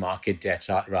emerging market debt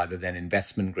rather than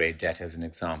investment grade debt, as an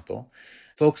example?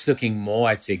 Folks looking more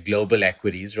at, say, global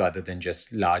equities rather than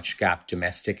just large cap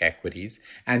domestic equities,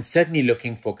 and certainly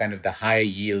looking for kind of the higher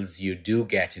yields you do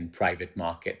get in private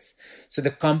markets. So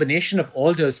the combination of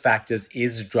all those factors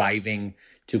is driving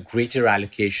to greater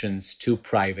allocations to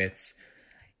privates.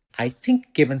 I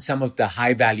think given some of the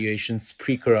high valuations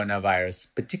pre-coronavirus,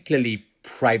 particularly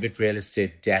private real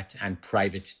estate debt and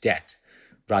private debt,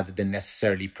 rather than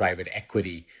necessarily private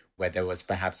equity, where there was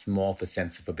perhaps more of a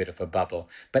sense of a bit of a bubble.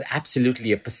 But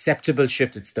absolutely a perceptible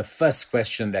shift. It's the first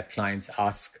question that clients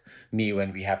ask me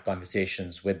when we have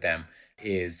conversations with them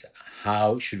is,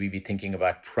 how should we be thinking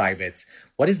about privates?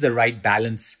 What is the right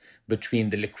balance between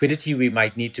the liquidity we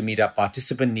might need to meet our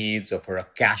participant needs or for a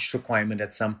cash requirement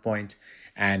at some point,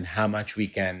 and how much we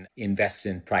can invest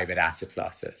in private asset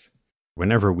classes?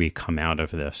 Whenever we come out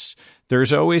of this,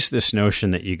 there's always this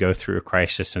notion that you go through a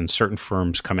crisis and certain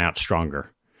firms come out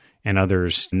stronger, and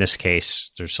others, in this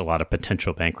case, there's a lot of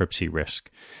potential bankruptcy risk.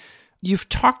 You've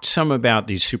talked some about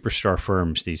these superstar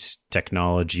firms, these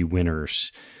technology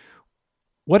winners.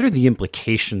 What are the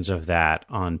implications of that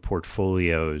on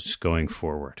portfolios going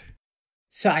forward?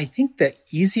 So I think the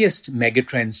easiest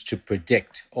megatrends to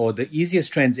predict, or the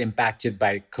easiest trends impacted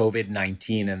by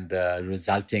COVID-19 and the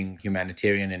resulting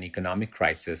humanitarian and economic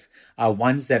crisis, are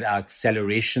ones that are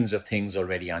accelerations of things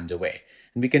already underway.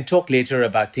 And we can talk later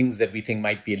about things that we think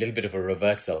might be a little bit of a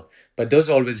reversal, but those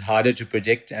are always harder to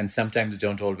predict and sometimes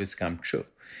don't always come true.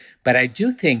 But I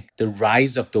do think the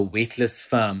rise of the waitlist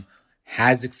firm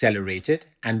has accelerated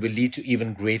and will lead to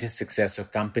even greater success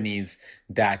of companies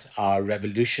that are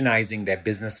revolutionizing their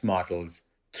business models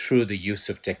through the use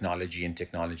of technology and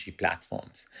technology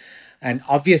platforms. An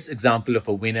obvious example of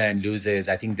a winner and loser is,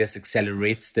 I think this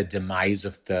accelerates the demise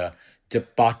of the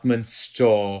department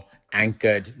store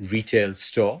anchored retail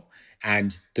store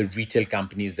and the retail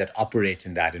companies that operate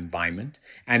in that environment,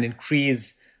 and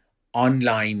increase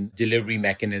online delivery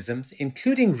mechanisms,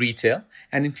 including retail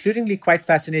and including, quite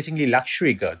fascinatingly,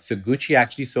 luxury goods. So Gucci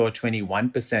actually saw a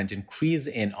 21% increase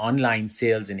in online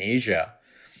sales in Asia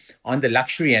on the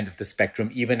luxury end of the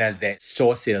spectrum, even as their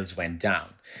store sales went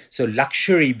down. So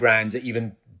luxury brands are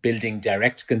even building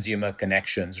direct consumer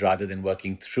connections rather than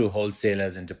working through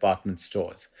wholesalers and department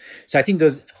stores. So I think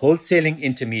those wholesaling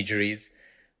intermediaries,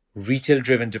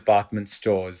 retail-driven department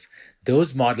stores,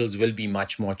 those models will be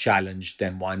much more challenged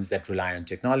than ones that rely on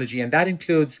technology. And that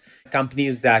includes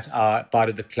companies that are part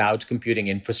of the cloud computing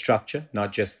infrastructure,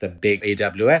 not just the big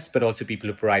AWS, but also people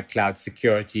who provide cloud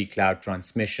security, cloud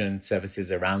transmission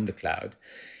services around the cloud.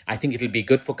 I think it'll be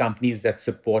good for companies that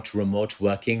support remote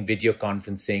working, video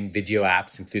conferencing, video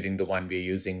apps, including the one we're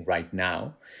using right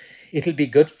now. It'll be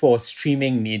good for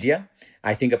streaming media.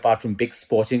 I think apart from big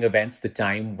sporting events, the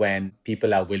time when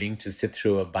people are willing to sit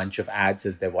through a bunch of ads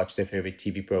as they watch their favorite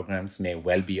TV programs may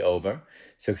well be over.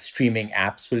 So streaming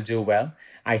apps will do well.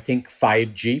 I think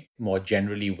 5G more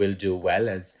generally will do well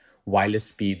as wireless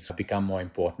speeds become more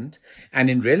important. And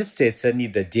in real estate, certainly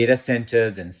the data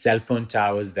centers and cell phone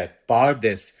towers that power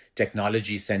this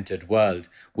technology-centered world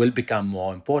will become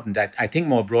more important. I think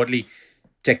more broadly,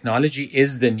 technology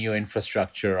is the new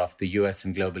infrastructure of the US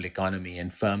and global economy,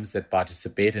 and firms that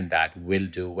participate in that will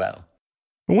do well.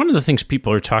 One of the things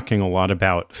people are talking a lot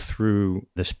about through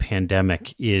this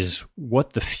pandemic is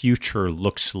what the future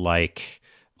looks like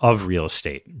of real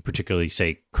estate, particularly,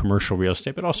 say, commercial real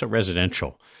estate, but also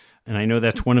residential. And I know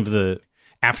that's one of the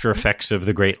after effects of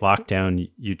the great lockdown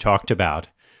you talked about.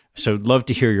 So I'd love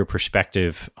to hear your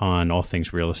perspective on all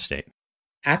things real estate.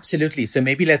 Absolutely. So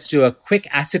maybe let's do a quick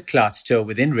asset class tour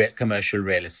within commercial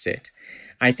real estate.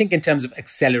 I think in terms of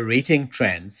accelerating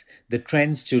trends, the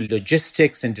trends to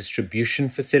logistics and distribution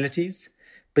facilities,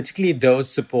 particularly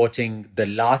those supporting the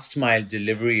last mile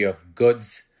delivery of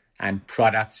goods and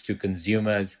products to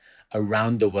consumers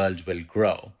around the world, will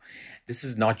grow. This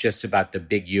is not just about the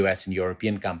big US and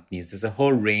European companies. There's a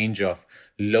whole range of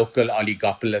local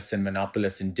oligopolists and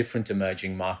monopolists in different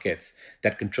emerging markets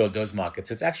that control those markets.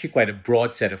 So it's actually quite a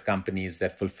broad set of companies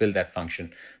that fulfill that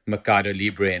function. Mercado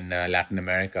Libre in Latin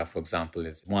America, for example,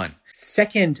 is one.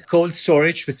 Second, cold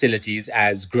storage facilities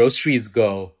as groceries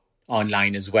go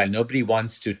online as well. Nobody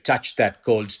wants to touch that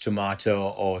cold tomato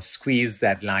or squeeze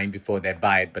that lime before they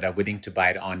buy it, but are willing to buy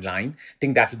it online. I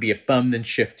think that will be a permanent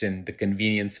shift in the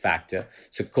convenience factor.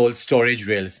 So cold storage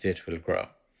real estate will grow.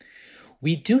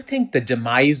 We do think the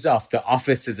demise of the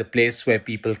office is a place where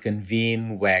people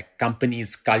convene, where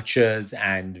companies' cultures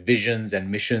and visions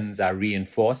and missions are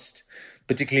reinforced,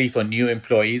 particularly for new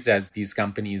employees as these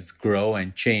companies grow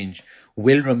and change,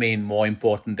 will remain more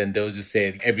important than those who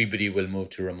say everybody will move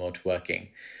to remote working.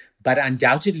 But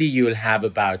undoubtedly, you will have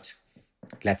about,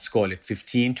 let's call it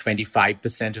 15,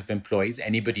 25% of employees,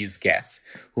 anybody's guess,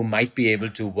 who might be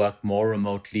able to work more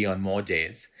remotely on more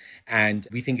days. And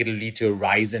we think it'll lead to a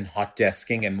rise in hot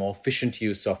desking and more efficient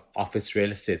use of office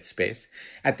real estate space.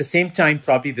 At the same time,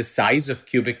 probably the size of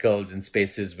cubicles and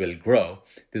spaces will grow.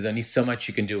 There's only so much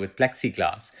you can do with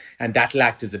plexiglass, and that'll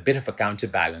act as a bit of a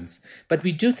counterbalance. But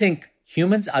we do think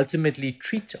humans ultimately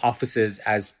treat offices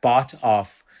as part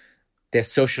of their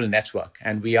social network,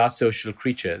 and we are social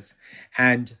creatures.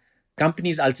 And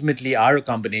companies ultimately are a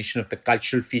combination of the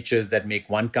cultural features that make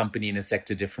one company in a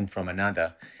sector different from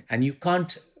another. And you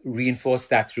can't reinforce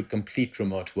that through complete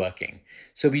remote working.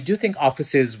 So we do think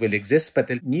offices will exist, but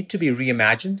they'll need to be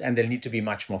reimagined and they'll need to be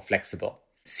much more flexible.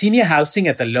 Senior housing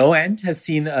at the low end has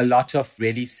seen a lot of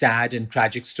really sad and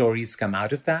tragic stories come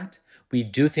out of that. We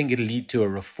do think it'll lead to a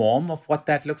reform of what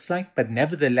that looks like. But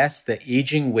nevertheless, the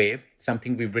aging wave,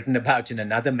 something we've written about in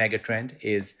another megatrend,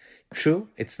 is true.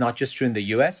 It's not just true in the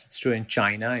US, it's true in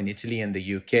China, in Italy, and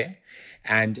the UK.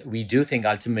 And we do think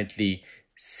ultimately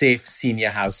safe senior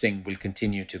housing will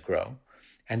continue to grow.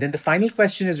 And then the final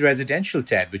question is residential,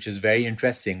 Ted, which is very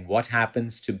interesting. What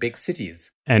happens to big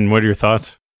cities? And what are your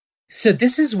thoughts? So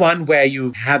this is one where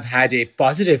you have had a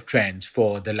positive trend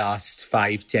for the last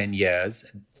 5-10 years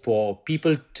for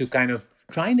people to kind of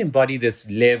try and embody this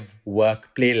live,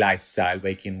 work, play lifestyle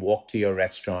where you can walk to your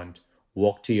restaurant,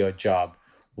 walk to your job,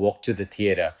 walk to the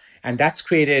theater. And that's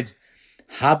created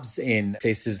hubs in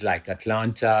places like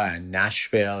Atlanta and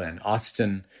Nashville and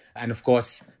Austin, and of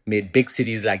course, made big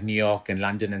cities like New York and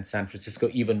London and San Francisco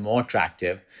even more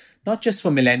attractive, not just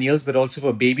for millennials, but also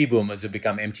for baby boomers who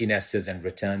become empty nesters and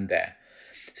return there.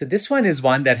 So this one is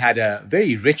one that had a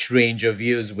very rich range of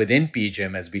views within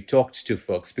PGIM as we talked to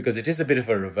folks, because it is a bit of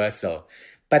a reversal.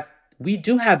 But we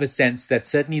do have a sense that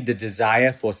certainly the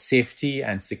desire for safety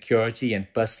and security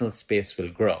and personal space will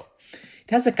grow.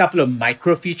 It has a couple of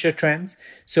micro feature trends.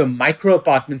 So micro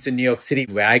apartments in New York City,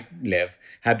 where I live,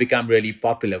 have become really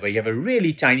popular, where you have a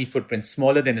really tiny footprint,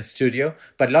 smaller than a studio,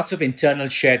 but lots of internal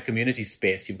shared community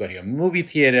space. You've got your movie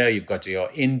theater, you've got your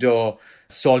indoor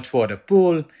saltwater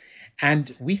pool.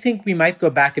 And we think we might go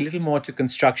back a little more to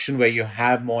construction where you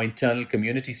have more internal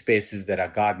community spaces that are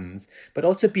gardens, but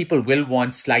also people will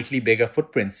want slightly bigger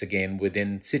footprints again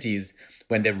within cities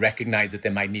when they recognize that they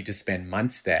might need to spend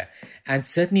months there. And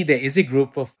certainly there is a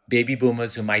group of baby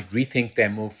boomers who might rethink their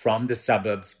move from the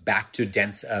suburbs back to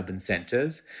dense urban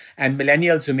centers, and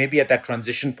millennials who may be at that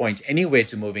transition point anyway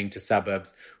to moving to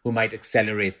suburbs who might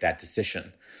accelerate that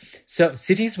decision. So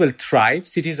cities will thrive.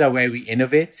 Cities are where we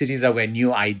innovate. Cities are where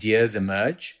new ideas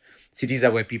emerge. Cities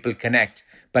are where people connect.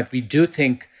 But we do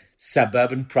think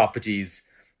suburban properties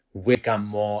will become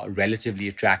more relatively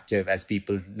attractive as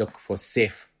people look for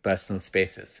safe personal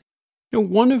spaces.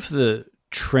 One of the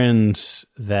trends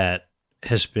that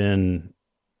has been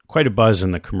quite a buzz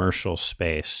in the commercial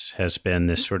space has been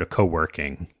this sort of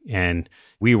co-working. And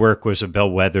WeWork was a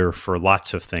bellwether for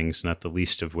lots of things, not the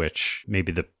least of which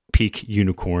maybe the peak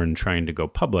unicorn trying to go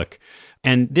public.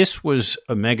 And this was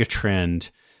a mega trend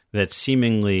that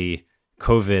seemingly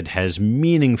COVID has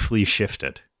meaningfully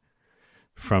shifted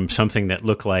from something that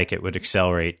looked like it would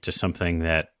accelerate to something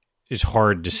that is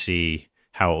hard to see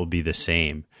how it will be the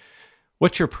same.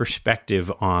 What's your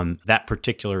perspective on that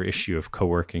particular issue of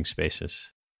co-working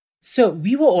spaces? So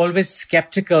we were always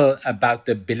skeptical about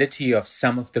the ability of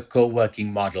some of the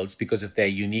co-working models because of their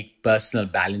unique personal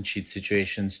balance sheet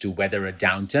situations to weather a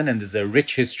downturn. And there's a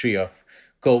rich history of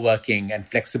co-working and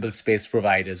flexible space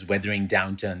providers weathering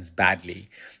downturns badly.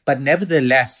 But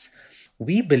nevertheless,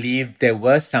 we believed there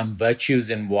were some virtues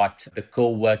in what the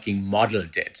co-working model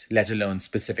did, let alone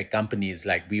specific companies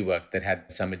like WeWork that had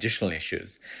some additional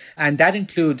issues. And that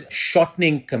include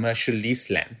shortening commercial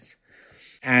lease lengths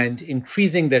and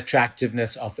increasing the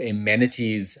attractiveness of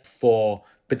amenities for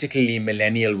particularly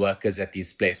millennial workers at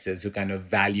these places who kind of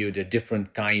valued a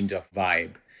different kind of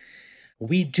vibe.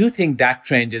 We do think that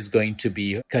trend is going to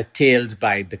be curtailed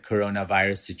by the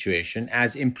coronavirus situation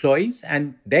as employees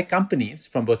and their companies,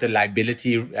 from both a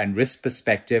liability and risk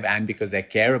perspective and because they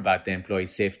care about their employee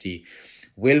safety,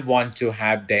 will want to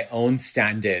have their own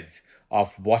standards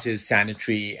of what is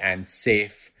sanitary and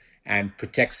safe and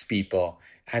protects people.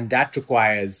 And that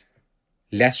requires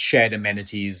less shared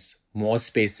amenities, more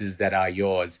spaces that are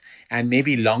yours, and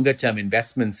maybe longer term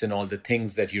investments in all the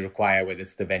things that you require, whether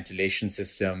it's the ventilation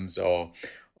systems or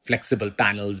flexible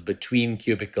panels between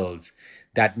cubicles.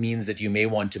 That means that you may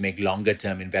want to make longer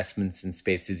term investments in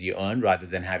spaces you own rather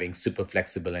than having super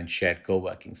flexible and shared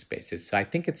co-working spaces. So I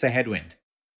think it's a headwind.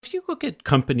 If you look at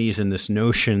companies and this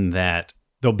notion that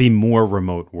there'll be more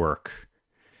remote work,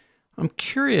 I'm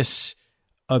curious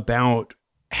about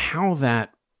how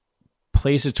that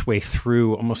plays its way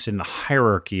through almost in the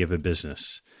hierarchy of a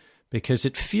business, because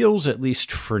it feels, at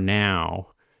least for now,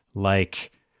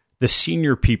 like the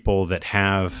senior people that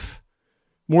have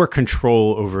more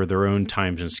control over their own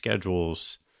times and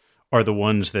schedules are the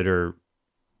ones that are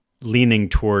leaning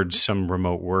towards some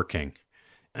remote working.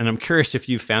 And I'm curious if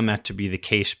you found that to be the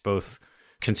case both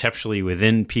conceptually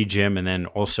within PGIM and then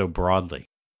also broadly.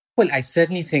 Well, I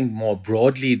certainly think more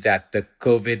broadly that the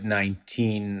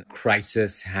COVID-19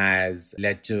 crisis has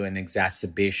led to an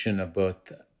exacerbation of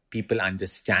both people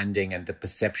understanding and the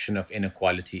perception of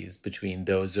inequalities between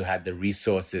those who had the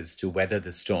resources to weather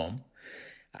the storm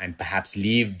and perhaps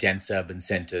leave dense urban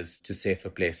centers to safer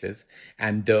places,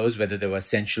 and those, whether they were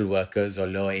essential workers or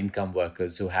lower income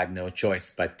workers, who had no choice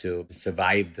but to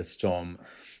survive the storm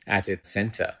at its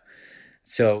center.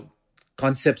 So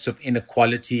concepts of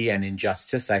inequality and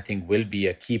injustice, I think, will be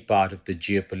a key part of the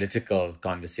geopolitical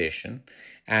conversation.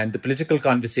 And the political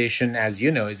conversation, as you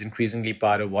know, is increasingly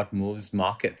part of what moves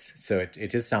markets. So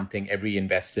it is something every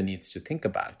investor needs to think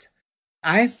about.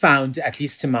 I found, at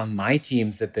least among my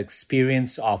teams, that the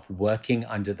experience of working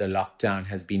under the lockdown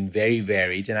has been very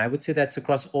varied. And I would say that's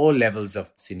across all levels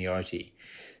of seniority.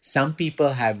 Some people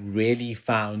have really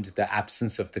found the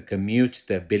absence of the commute,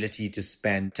 the ability to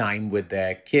spend time with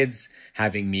their kids,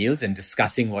 having meals and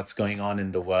discussing what's going on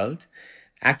in the world,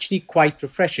 actually quite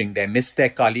refreshing. They miss their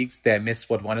colleagues. They miss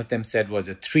what one of them said was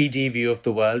a 3D view of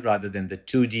the world rather than the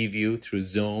 2D view through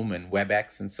Zoom and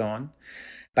WebEx and so on.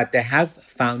 But they have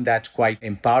found that quite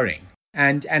empowering.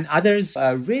 And others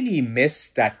really miss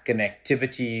that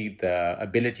connectivity, the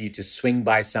ability to swing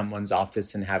by someone's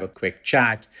office and have a quick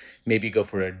chat, maybe go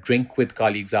for a drink with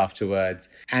colleagues afterwards,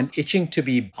 and itching to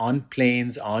be on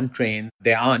planes, on trains.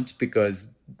 They aren't because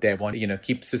They want to,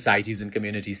 keep societies and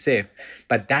communities safe,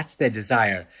 but that's their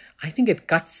desire. I think it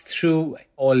cuts through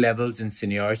all levels in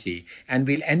seniority. And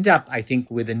we'll end up, I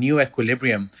think, with a new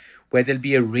equilibrium where there'll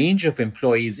be a range of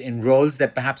employees in roles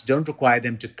that perhaps don't require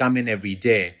them to come in every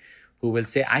day, who will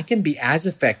say, I can be as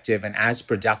effective and as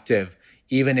productive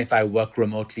even if I work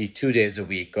remotely 2 days a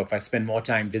week, or if I spend more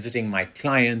time visiting my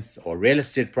clients or real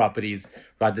estate properties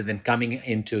rather than coming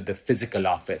into the physical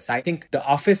office. I think the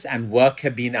office and work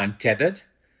have been untethered,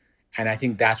 and I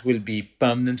think that will be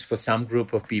permanent for some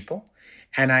group of people.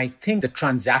 And I think the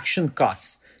transaction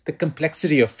costs, the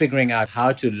complexity of figuring out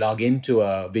how to log into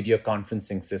a video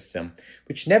conferencing system,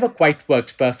 which never quite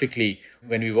worked perfectly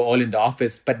when we were all in the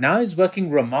office, but now is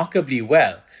working remarkably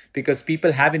well because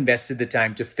people have invested the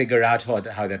time to figure out how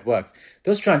that works.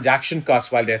 Those transaction costs,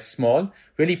 while they're small,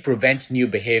 really prevent new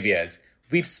behaviors.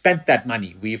 We've spent that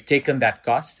money. We've taken that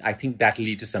cost. I think that'll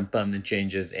lead to some permanent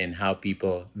changes in how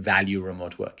people value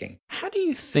remote working. How do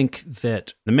you think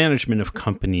that the management of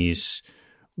companies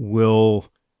will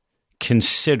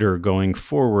consider going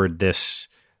forward this,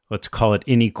 let's call it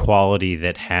inequality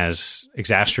that has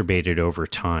exacerbated over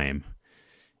time?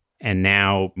 And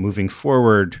now moving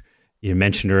forward, you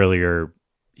mentioned earlier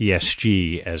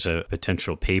ESG as a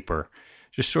potential paper.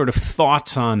 Just sort of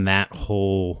thoughts on that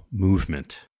whole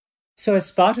movement. So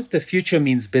as part of the Future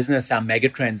Means Business, our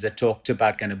megatrends that talked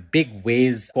about kind of big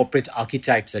ways corporate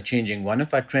archetypes are changing, one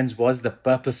of our trends was the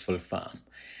purposeful firm.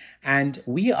 And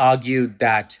we argued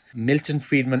that Milton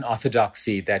Friedman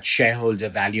orthodoxy, that shareholder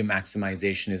value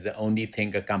maximization is the only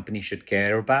thing a company should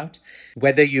care about.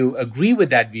 Whether you agree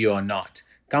with that view or not,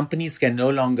 companies can no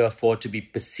longer afford to be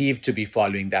perceived to be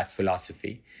following that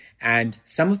philosophy. And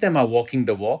some of them are walking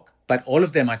the walk, but all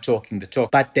of them are talking the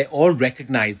talk. But they all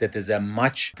recognize that there's a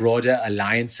much broader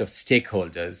alliance of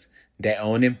stakeholders, their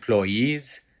own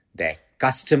employees, their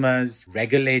customers,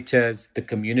 regulators, the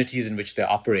communities in which they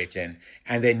operate in,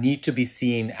 and they need to be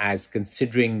seen as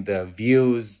considering the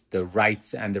views, the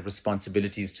rights, and the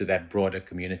responsibilities to that broader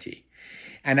community.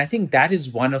 And I think that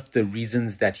is one of the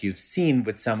reasons that you've seen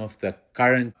with some of the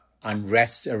current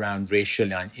unrest around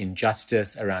racial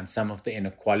injustice, around some of the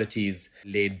inequalities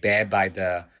laid bare by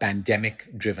the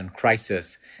pandemic-driven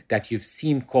crisis, that you've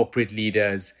seen corporate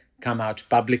leaders come out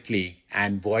publicly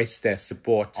and voice their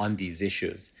support on these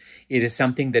issues. It is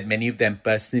something that many of them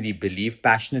personally believe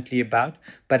passionately about,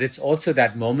 but it's also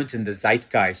that moment in the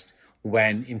zeitgeist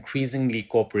when increasingly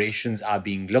corporations are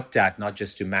being looked at not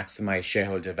just to maximize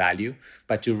shareholder value,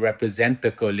 but to represent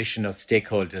the coalition of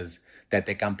stakeholders that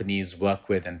their companies work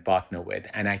with and partner with.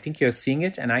 And I think you're seeing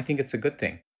it, and I think it's a good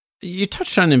thing. You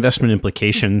touched on investment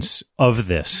implications of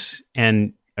this,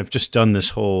 and I've just done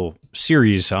this whole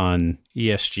series on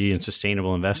ESG and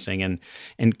sustainable investing,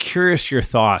 and curious your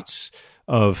thoughts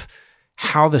of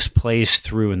how this plays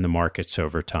through in the markets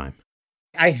over time.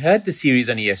 I heard the series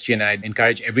on ESG, and I'd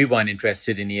encourage everyone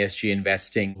interested in ESG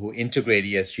investing who integrate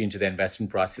ESG into their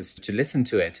investment process to listen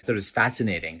to it. It was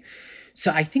fascinating.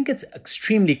 So I think it's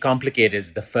extremely complicated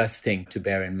is the first thing to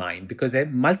bear in mind, because there are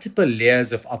multiple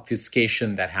layers of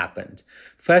obfuscation that happened.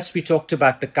 First, we talked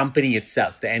about the company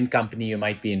itself, the end company you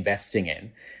might be investing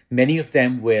in. Many of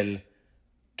them will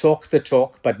talk the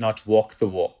talk, but not walk the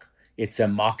walk. It's a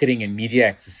marketing and media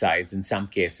exercise in some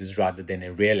cases rather than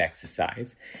a real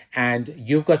exercise. And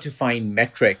you've got to find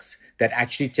metrics that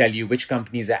actually tell you which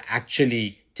companies are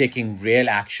actually taking real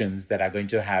actions that are going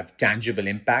to have tangible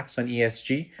impacts on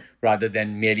ESG rather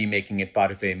than merely making it part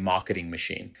of a marketing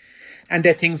machine. And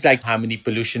there are things like how many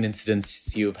pollution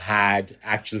incidents you've had,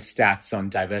 actual stats on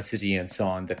diversity and so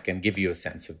on that can give you a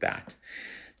sense of that.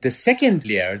 The second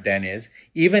layer then is,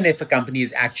 even if a company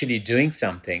is actually doing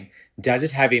something, does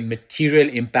it have a material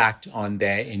impact on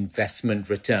their investment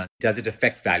return? Does it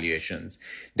affect valuations?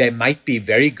 There might be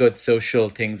very good social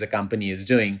things a company is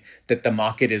doing that the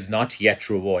market is not yet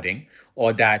rewarding,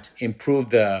 or that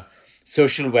improve the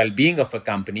social well-being of a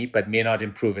company, but may not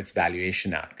improve its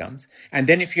valuation outcomes. And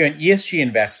then if you're an ESG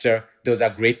investor, those are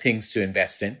great things to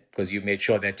invest in because you've made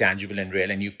sure they're tangible and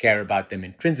real and you care about them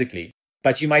intrinsically.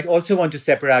 But you might also want to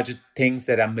separate out things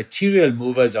that are material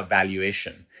movers of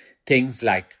valuation. Things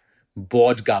like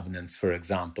board governance, for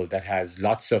example, that has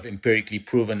lots of empirically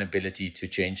proven ability to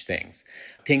change things.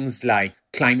 Things like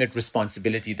climate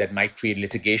responsibility that might create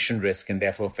litigation risk and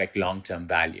therefore affect long-term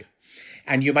value.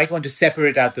 And you might want to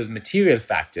separate out those material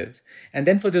factors. And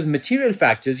then for those material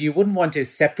factors, you wouldn't want a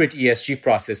separate ESG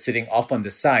process sitting off on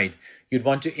the side. You'd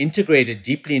want to integrate it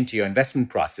deeply into your investment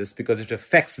process because it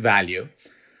affects value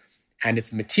and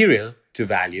it's material to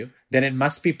value. Then it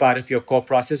must be part of your core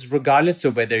process, regardless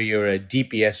of whether you're a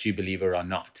deep ESG believer or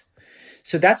not.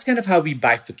 So that's kind of how we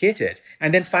bifurcate it.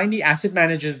 And then finally, asset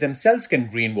managers themselves can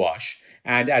greenwash.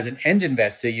 And as an end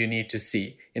investor, you need to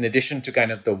see, in addition to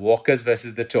kind of the walkers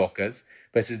versus the talkers,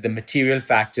 versus the material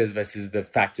factors versus the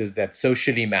factors that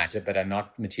socially matter but are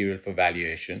not material for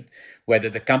valuation, whether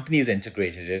the company has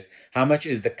integrated it, how much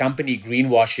is the company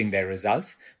greenwashing their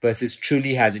results versus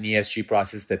truly has an ESG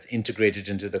process that's integrated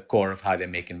into the core of how they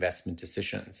make investment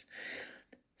decisions.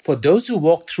 For those who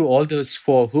walk through all those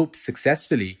four hoops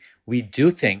successfully, we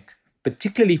do think,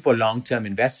 particularly for long-term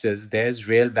investors, there's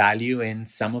real value in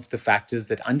some of the factors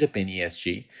that underpin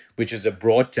ESG, which is a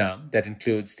broad term that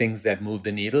includes things that move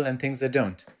the needle and things that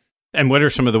don't. And what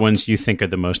are some of the ones you think are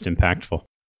the most impactful?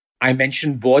 I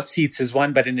mentioned board seats as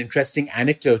one, but an interesting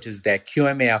anecdote is that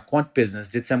QMA, our quant business,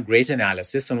 did some great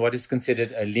analysis on what is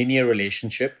considered a linear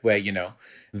relationship where,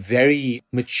 very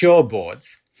mature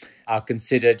boards are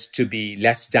considered to be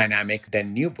less dynamic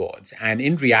than new boards. And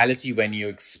in reality, when you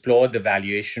explore the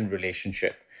valuation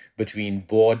relationship between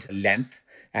board length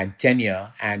and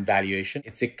tenure and valuation,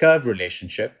 it's a curve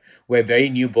relationship where very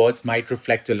new boards might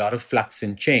reflect a lot of flux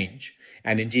and change.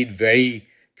 And indeed, very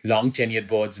long tenured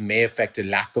boards may affect a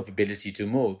lack of ability to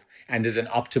move. And there's an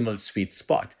optimal sweet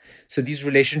spot. So these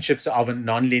relationships are often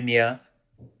nonlinear.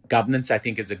 Governance, I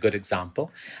think, is a good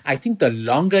example. I think the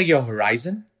longer your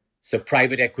horizon, so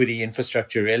private equity,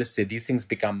 infrastructure, real estate, these things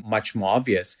become much more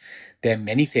obvious. There are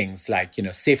many things like,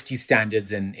 safety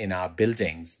standards in our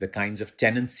buildings, the kinds of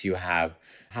tenants you have,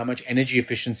 how much energy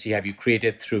efficiency have you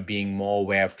created through being more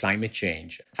aware of climate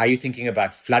change? How are you thinking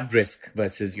about flood risk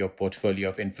versus your portfolio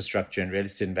of infrastructure and real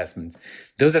estate investments?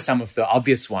 Those are some of the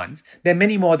obvious ones. There are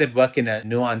many more that work in a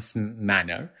nuanced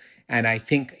manner. And I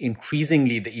think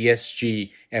increasingly the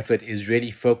ESG effort is really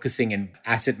focusing in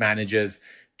asset managers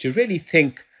to really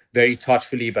think very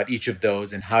thoughtfully about each of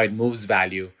those and how it moves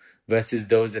value versus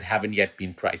those that haven't yet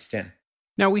been priced in.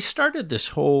 Now, we started this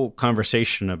whole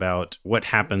conversation about what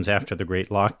happens after the Great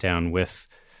Lockdown with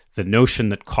the notion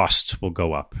that costs will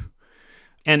go up.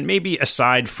 And maybe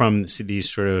aside from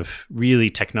these sort of really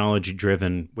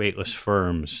technology-driven weightless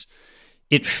firms,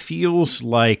 it feels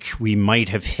like we might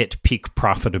have hit peak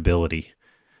profitability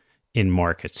in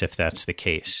markets, if that's the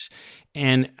case.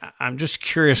 And I'm just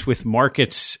curious, with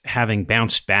markets having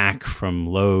bounced back from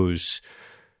lows,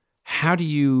 how do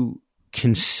you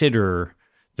consider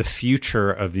the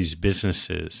future of these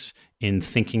businesses in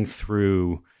thinking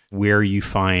through where you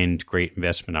find great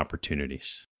investment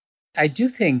opportunities? I do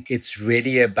think it's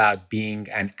really about being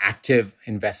an active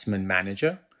investment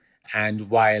manager. And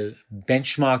while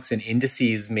benchmarks and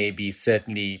indices may be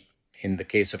certainly, in the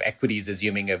case of equities,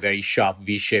 assuming a very sharp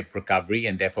V-shaped recovery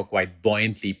and therefore quite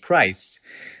buoyantly priced,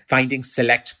 finding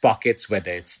select pockets,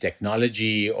 whether it's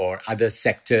technology or other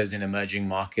sectors in emerging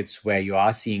markets where you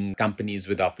are seeing companies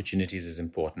with opportunities is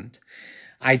important.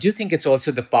 I do think it's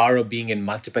also the power of being in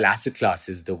multiple asset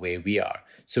classes the way we are.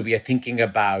 So we are thinking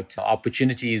about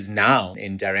opportunities now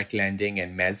in direct lending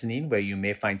and mezzanine, where you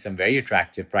may find some very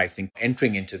attractive pricing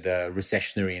entering into the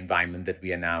recessionary environment that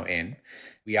we are now in.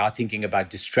 We are thinking about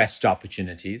distressed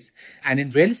opportunities. And in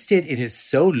real estate, it is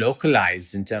so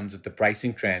localized in terms of the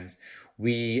pricing trends.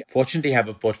 We fortunately have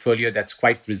a portfolio that's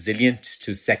quite resilient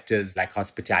to sectors like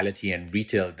hospitality and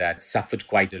retail that suffered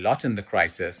quite a lot in the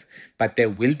crisis. But there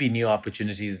will be new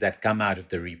opportunities that come out of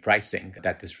the repricing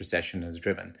that this recession has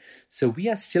driven. So we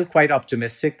are still quite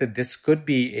optimistic that this could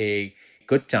be a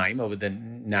good time over the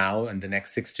now and the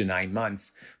next 6 to 9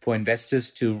 months for investors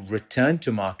to return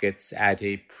to markets at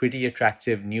a pretty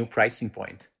attractive new pricing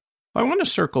point. I want to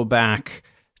circle back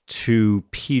to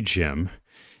PGIM,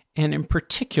 and in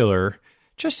particular,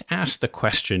 just ask the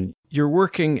question, you're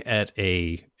working at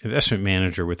a investment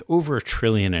manager with over $1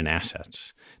 trillion in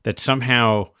assets that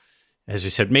somehow, as you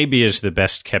said, maybe is the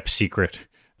best kept secret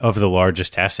of the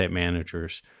largest asset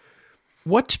managers.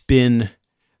 What's been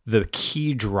the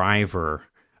key driver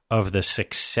of the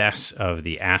success of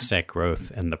the asset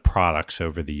growth and the products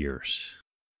over the years?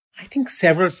 I think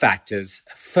several factors.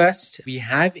 First, we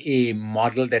have a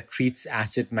model that treats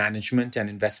asset management and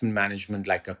investment management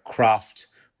like a craft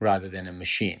rather than a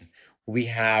machine. We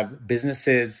have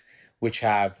businesses which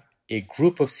have a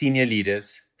group of senior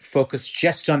leaders focused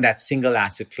just on that single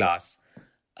asset class,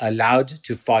 allowed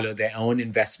to follow their own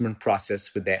investment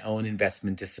process with their own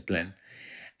investment discipline,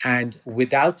 and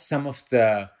without some of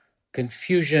the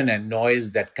confusion and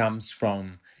noise that comes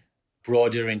from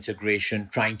broader integration,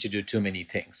 trying to do too many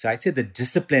things. So I'd say the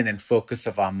discipline and focus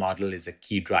of our model is a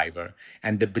key driver,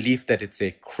 and the belief that it's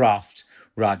a craft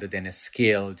rather than a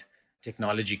scaled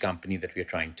technology company that we're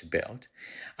trying to build.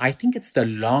 I think it's the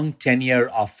long tenure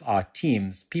of our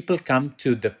teams. People come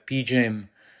to the PGIM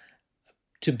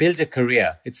to build a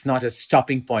career. It's not a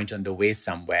stopping point on the way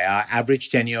somewhere. Our average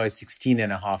tenure is 16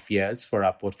 and a half years for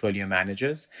our portfolio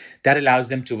managers. That allows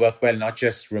them to work well, not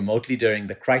just remotely during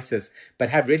the crisis, but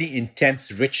have really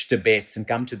intense, rich debates and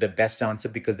come to the best answer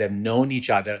because they've known each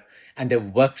other and they've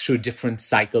worked through different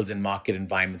cycles and market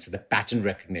environments. So the pattern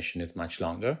recognition is much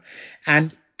longer.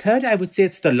 And third, I would say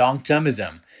it's the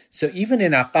long-termism. So even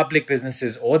in our public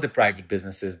businesses or the private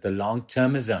businesses, the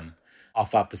long-termism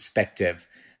of our perspective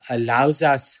allows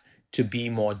us to be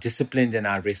more disciplined in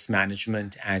our risk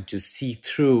management and to see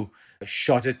through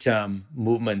shorter term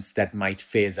movements that might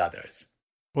phase others.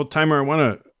 Well, Taimur, I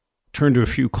want to turn to a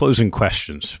few closing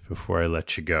questions before I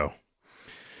let you go.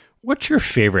 What's your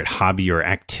favorite hobby or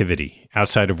activity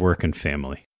outside of work and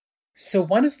family? So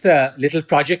one of the little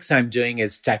projects I'm doing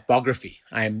is typography.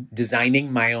 I'm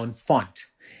designing my own font.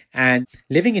 And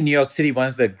living in New York City, one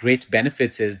of the great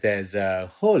benefits is there's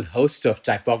a whole host of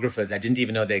typographers. I didn't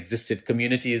even know there existed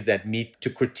communities that meet to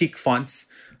critique fonts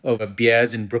over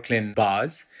beers in Brooklyn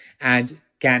bars and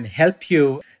can help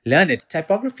you learn it.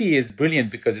 Typography is brilliant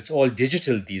because it's all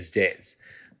digital these days.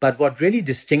 But what really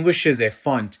distinguishes a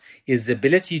font is the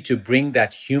ability to bring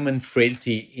that human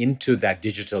frailty into that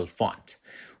digital font,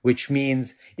 which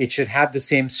means it should have the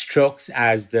same strokes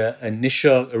as the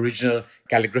initial original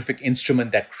calligraphic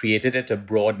instrument that created it, a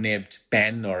broad-nabbed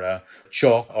pen or a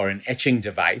chalk or an etching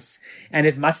device. And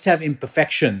it must have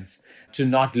imperfections to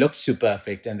not look too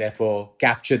perfect and therefore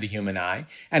capture the human eye.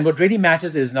 And what really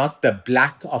matters is not the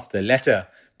black of the letter,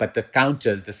 but the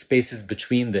counters, the spaces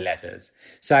between the letters.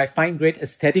 So I find great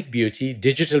aesthetic beauty,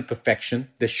 digital perfection,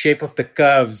 the shape of the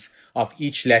curves of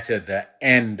each letter, the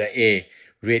N, the A,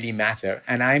 really matter.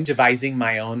 And I'm devising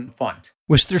my own font.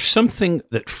 Was there something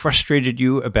that frustrated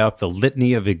you about the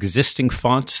litany of existing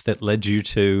fonts that led you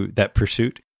to that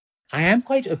pursuit? I am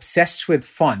quite obsessed with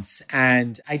fonts,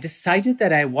 and I decided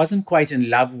that I wasn't quite in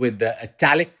love with the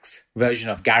italics version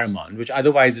of Garamond, which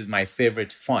otherwise is my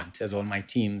favorite font, as all my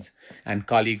teams and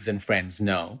colleagues and friends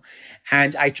know.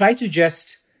 And I tried to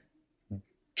just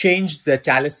change the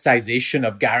italicization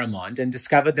of Garamond and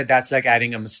discovered that that's like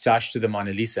adding a mustache to the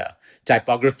Mona Lisa.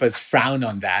 Typographers frown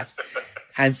on that.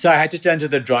 And so I had to turn to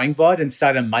the drawing board and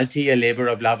start a multi-year labor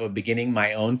of love of beginning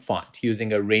my own font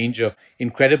using a range of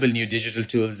incredible new digital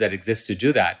tools that exist to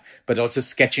do that, but also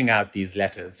sketching out these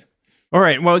letters. All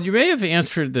right. Well, you may have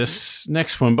answered this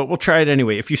next one, but we'll try it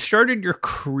anyway. If you started your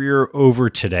career over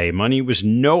today, money was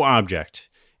no object,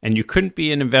 and you couldn't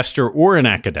be an investor or an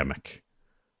academic,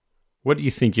 what do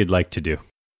you think you'd like to do?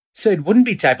 So it wouldn't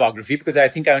be typography because I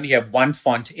think I only have one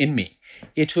font in me.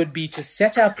 It would be to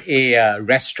set up a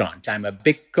restaurant. I'm a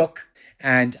big cook.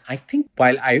 And I think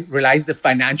while I realize the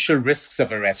financial risks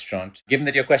of a restaurant, given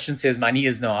that your question says money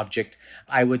is no object,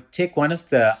 I would take one of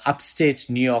the upstate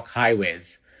New York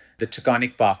highways, the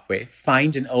Taconic Parkway,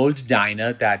 find an old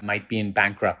diner that might be in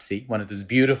bankruptcy, one of those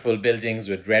beautiful buildings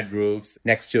with red roofs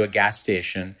next to a gas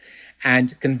station,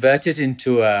 and convert it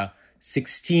into a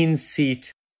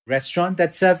 16-seat restaurant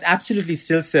that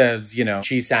still serves,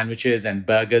 cheese sandwiches and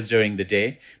burgers during the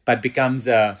day, but becomes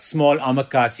a small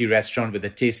omakase restaurant with a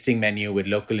tasting menu with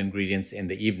local ingredients in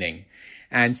the evening.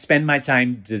 And spend my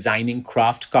time designing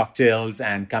craft cocktails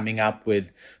and coming up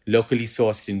with locally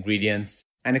sourced ingredients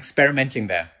and experimenting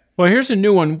there. Well, here's a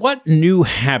new one. What new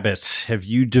habits have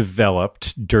you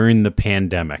developed during the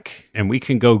pandemic? And we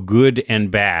can go good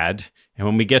and bad. And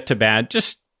when we get to bad,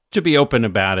 just to be open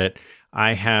about it,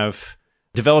 I have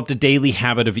developed a daily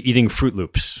habit of eating Fruit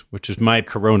Loops, which is my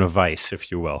Corona vice,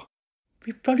 if you will.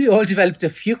 We probably all developed a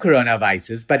few Corona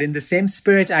vices, but in the same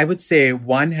spirit, I would say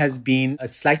one has been a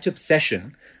slight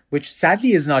obsession, which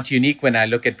sadly is not unique when I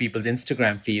look at people's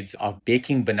Instagram feeds, of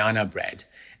baking banana bread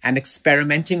and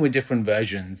experimenting with different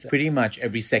versions pretty much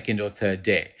every second or third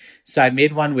day. So I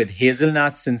made one with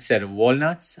hazelnuts instead of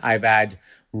walnuts. I've had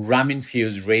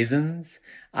rum-infused raisins.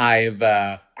 I've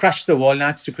crushed the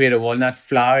walnuts to create a walnut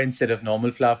flour instead of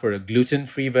normal flour for a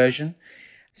gluten-free version.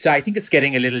 So I think it's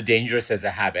getting a little dangerous as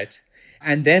a habit.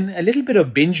 And then a little bit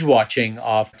of binge watching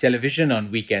of television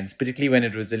on weekends, particularly when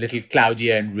it was a little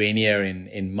cloudier and rainier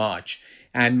in March.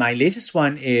 And my latest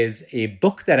one is a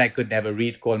book that I could never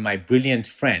read called My Brilliant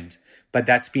Friend, but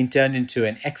that's been turned into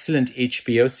an excellent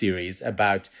HBO series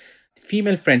about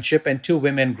female friendship and two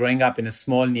women growing up in a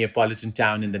small Neapolitan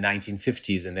town in the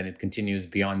 1950s, and then it continues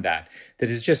beyond that. That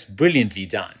is just brilliantly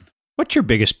done. What's your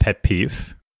biggest pet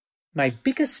peeve? My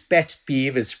biggest pet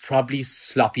peeve is probably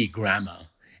sloppy grammar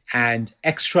and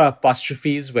extra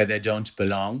apostrophes where they don't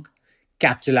belong,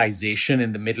 capitalization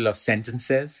in the middle of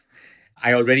sentences.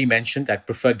 I already mentioned I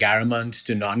prefer Garamond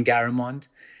to non-Garamond,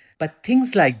 but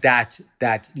things like that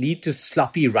lead to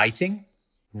sloppy writing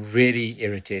really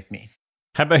irritate me.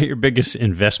 How about your biggest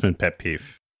investment pet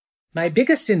peeve? My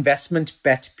biggest investment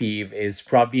pet peeve is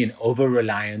probably an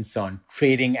over-reliance on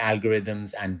trading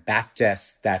algorithms and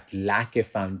backtests that lack a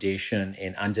foundation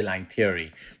in underlying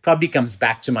theory. Probably comes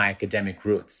back to my academic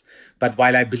roots. But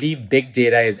while I believe big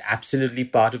data is absolutely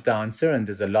part of the answer, and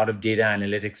there's a lot of data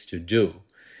analytics to do,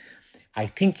 I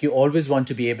think you always want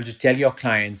to be able to tell your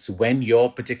clients when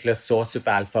your particular source of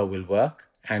alpha will work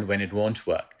and when it won't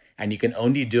work. And you can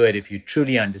only do it if you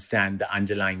truly understand the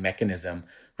underlying mechanism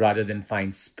rather than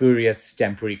find spurious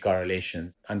temporary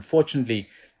correlations. Unfortunately,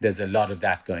 there's a lot of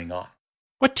that going on.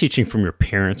 What teaching from your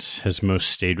parents has most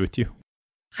stayed with you?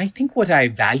 I think what I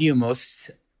value most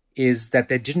is that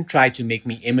they didn't try to make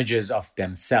me images of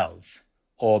themselves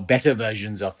or better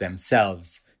versions of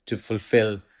themselves to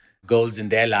fulfill goals in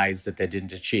their lives that they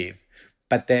didn't achieve.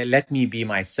 But they let me be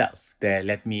myself. They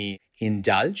let me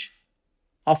indulge,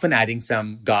 often adding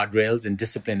some guardrails and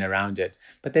discipline around it.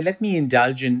 But they let me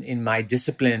indulge in my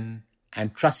discipline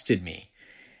and trusted me.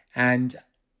 And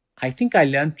I think I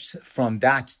learned from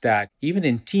that even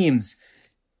in teams,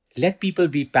 let people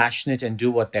be passionate and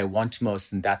do what they want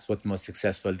most, and that's what's most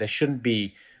successful. There shouldn't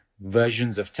be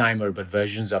versions of Timer, but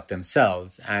versions of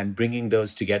themselves. And bringing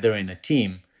those together in a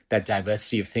team, that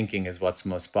diversity of thinking is what's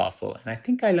most powerful. And I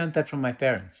think I learned that from my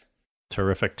parents.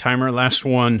 Terrific. Timer, last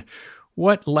one.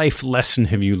 What life lesson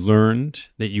have you learned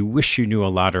that you wish you knew a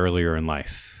lot earlier in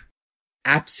life?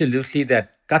 Absolutely,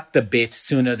 that cut the bait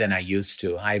sooner than I used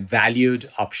to. I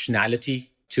valued optionality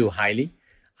too highly.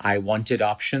 I wanted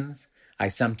options. I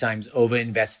sometimes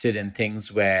overinvested in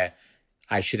things where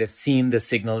I should have seen the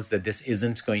signals that this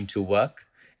isn't going to work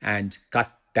and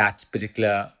cut that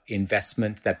particular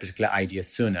investment, that particular idea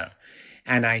sooner.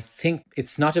 And I think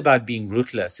it's not about being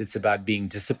ruthless. It's about being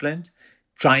disciplined,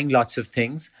 trying lots of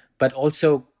things, but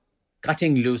also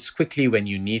cutting loose quickly when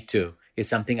you need to is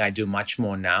something I do much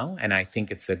more now. And I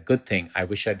think it's a good thing. I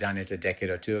wish I'd done it a decade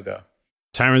or two ago.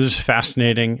 Timer, this is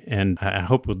fascinating. And I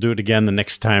hope we'll do it again the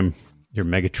next time your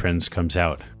Megatrends comes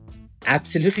out.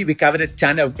 Absolutely. We covered a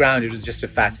ton of ground. It was just a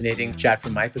fascinating chat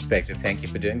from my perspective. Thank you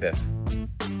for doing this.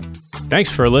 Thanks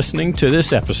for listening to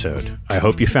this episode. I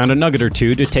hope you found a nugget or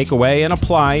two to take away and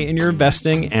apply in your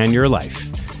investing and your life.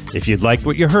 If you'd like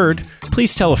what you heard,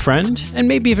 please tell a friend and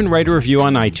maybe even write a review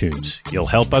on iTunes. You'll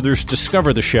help others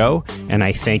discover the show, and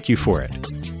I thank you for it.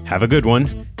 Have a good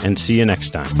one, and see you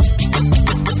next time.